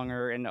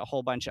Zeltwanger, and a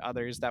whole bunch of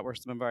others that were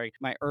some of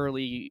my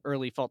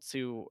early folks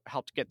who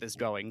helped get this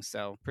going.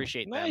 So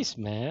appreciate them. Nice,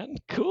 man.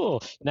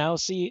 Cool. Now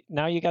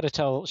you got to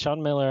tell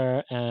Sean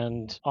Miller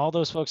and all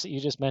those folks that you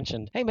just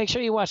mentioned, hey, make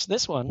sure you watch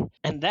this one.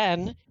 And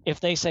then if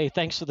they say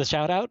thanks for the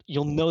shout out,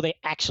 you'll know they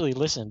actually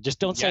listen. Just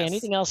don't say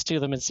anything else to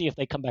them and see if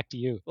they come back to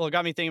you. Well, it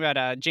got me thinking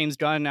about James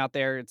Gunn out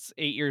there. It's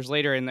 8 years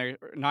later, and they're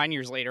 9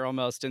 years later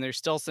almost, and there's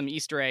still some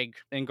Easter egg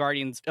in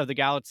Guardians of the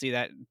Galaxy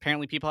that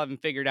apparently people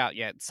haven't figured out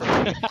yet. So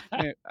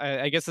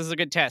I guess this is a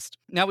good test.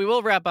 Now we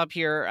will wrap up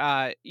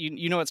here.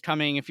 You know what's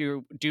coming if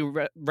you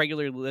do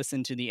regularly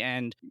listen to the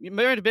end. It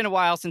might have been a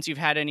while since you've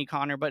had any,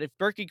 Connor, but if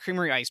Berkey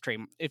Creamery ice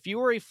cream, if you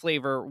were a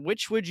flavor,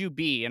 which would you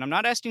be? And I'm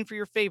not asking for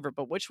your favorite,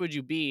 but which would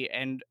you be?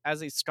 And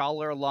as a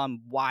Scholar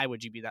alum, why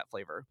would you be that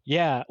flavor?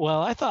 Yeah,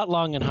 well, I thought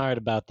long and hard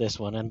about this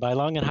one. And by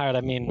long and hard,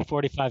 I mean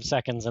 45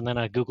 seconds, and then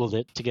I Googled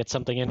it to get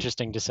something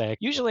interesting to say.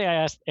 Usually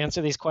I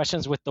answer these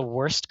questions with the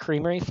worst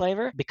creamery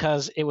flavor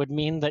because it would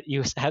mean that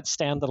you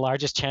stand the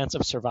largest chance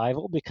of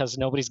survival because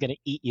nobody's going to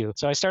eat you.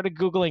 So I started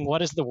Googling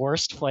what is the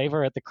worst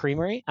flavor at the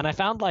creamery, and I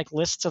found like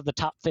lists of the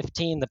top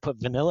 15 that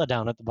put vanilla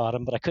down at the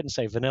bottom, but I couldn't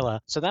say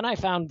vanilla. So then I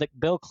found that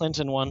Bill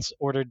Clinton once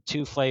ordered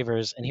 2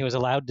 flavors, and he was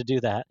allowed to do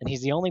that. And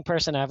he's the only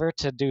person ever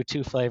to do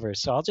 2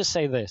 flavors. So I'll just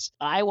say this.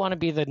 I want to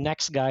be the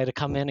next guy to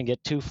come in and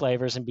get 2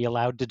 flavors and be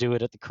allowed to do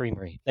it at the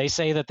creamery. They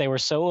say that they were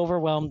so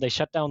overwhelmed, they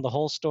shut down the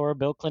whole store.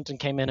 Bill Clinton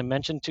came in and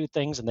mentioned 2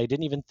 things, and they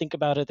didn't even think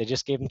about it. They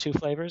just gave him 2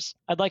 flavors.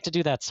 I'd like to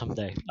do that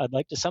someday. I'd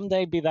like to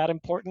someday be that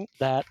important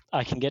that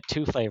I can get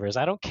 2 flavors.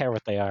 I don't care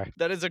what they are.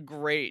 That is a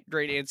great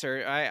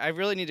answer. I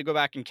really need to go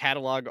back and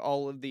catalog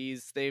all of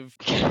these. They've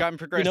gotten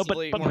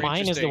progressively but more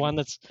mine is the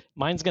one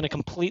mine's going to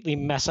completely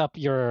mess up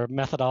your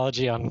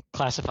methodology on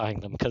classifying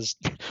them because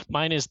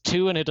mine is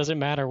 2 and it doesn't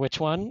matter which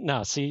one.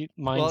 No, see,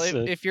 mine's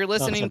if you're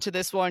listening nonsense. to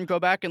this one, go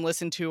back and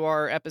listen to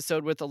our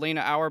episode with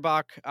Elena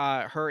Auerbach.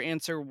 Her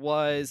answer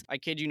was, I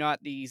kid you not,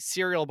 the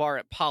cereal bar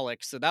at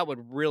Pollock. So that would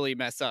really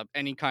mess up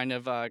any kind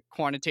of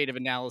quantitative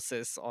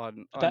analysis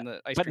on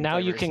the ice cream But now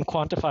flavors. You can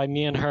quantify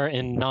me and her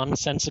in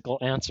nonsensical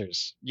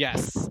answers.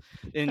 Yes,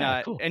 in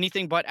cool.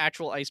 Anything but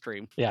actual ice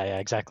cream. Yeah,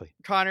 exactly.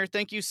 Connor,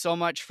 thank you so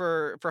much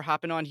for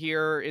hopping on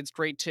here. It's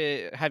great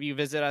to have you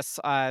visit us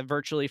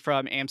virtually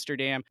from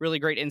Amsterdam. Really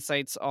great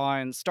insights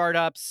on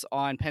startups,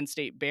 on Penn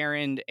State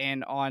Barron,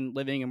 and on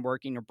living and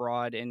working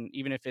abroad. And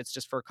even if it's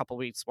just for a couple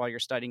weeks while you're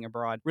studying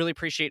abroad, really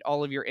appreciate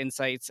all of your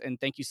insights. And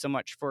thank you so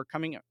much for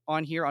coming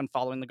on here on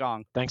Following the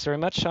Gong. Thanks very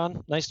much,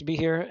 Sean. Nice to be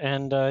here.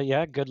 And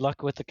good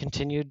luck with the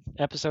continued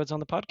episodes on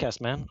the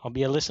podcast, man. I'll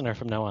be a listener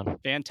from now on.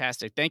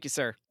 Fantastic. Thank you,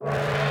 sir.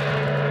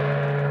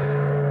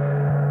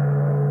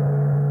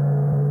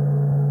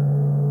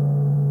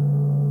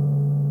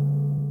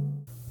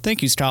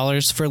 Thank you,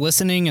 scholars, for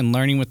listening and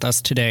learning with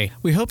us today.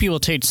 We hope you will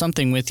take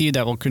something with you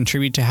that will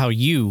contribute to how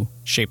you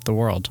shape the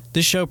world.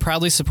 This show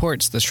proudly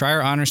supports the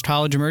Schreier Honors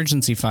College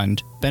Emergency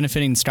Fund,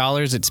 benefiting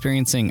scholars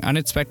experiencing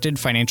unexpected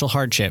financial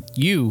hardship.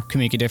 You can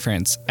make a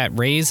difference at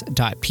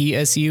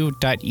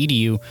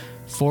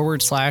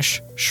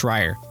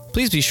raise.psu.edu/Schreier.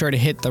 Please be sure to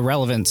hit the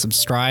relevant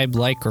subscribe,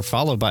 like, or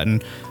follow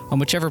button on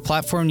whichever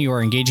platform you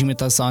are engaging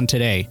with us on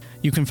today.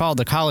 You can follow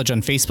the college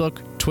on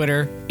Facebook,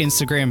 Twitter,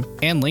 Instagram,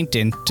 and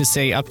LinkedIn to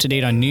stay up to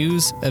date on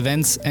news,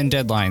 events, and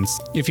deadlines.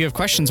 If you have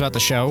questions about the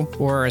show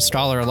or are a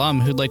Stoller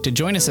alum who'd like to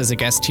join us as a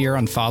guest here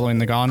on Following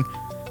the Gone,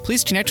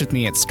 please connect with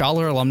me at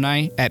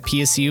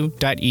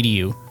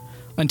stolleralumni@psu.edu.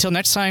 Until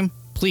next time,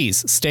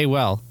 please stay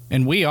well,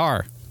 and we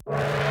are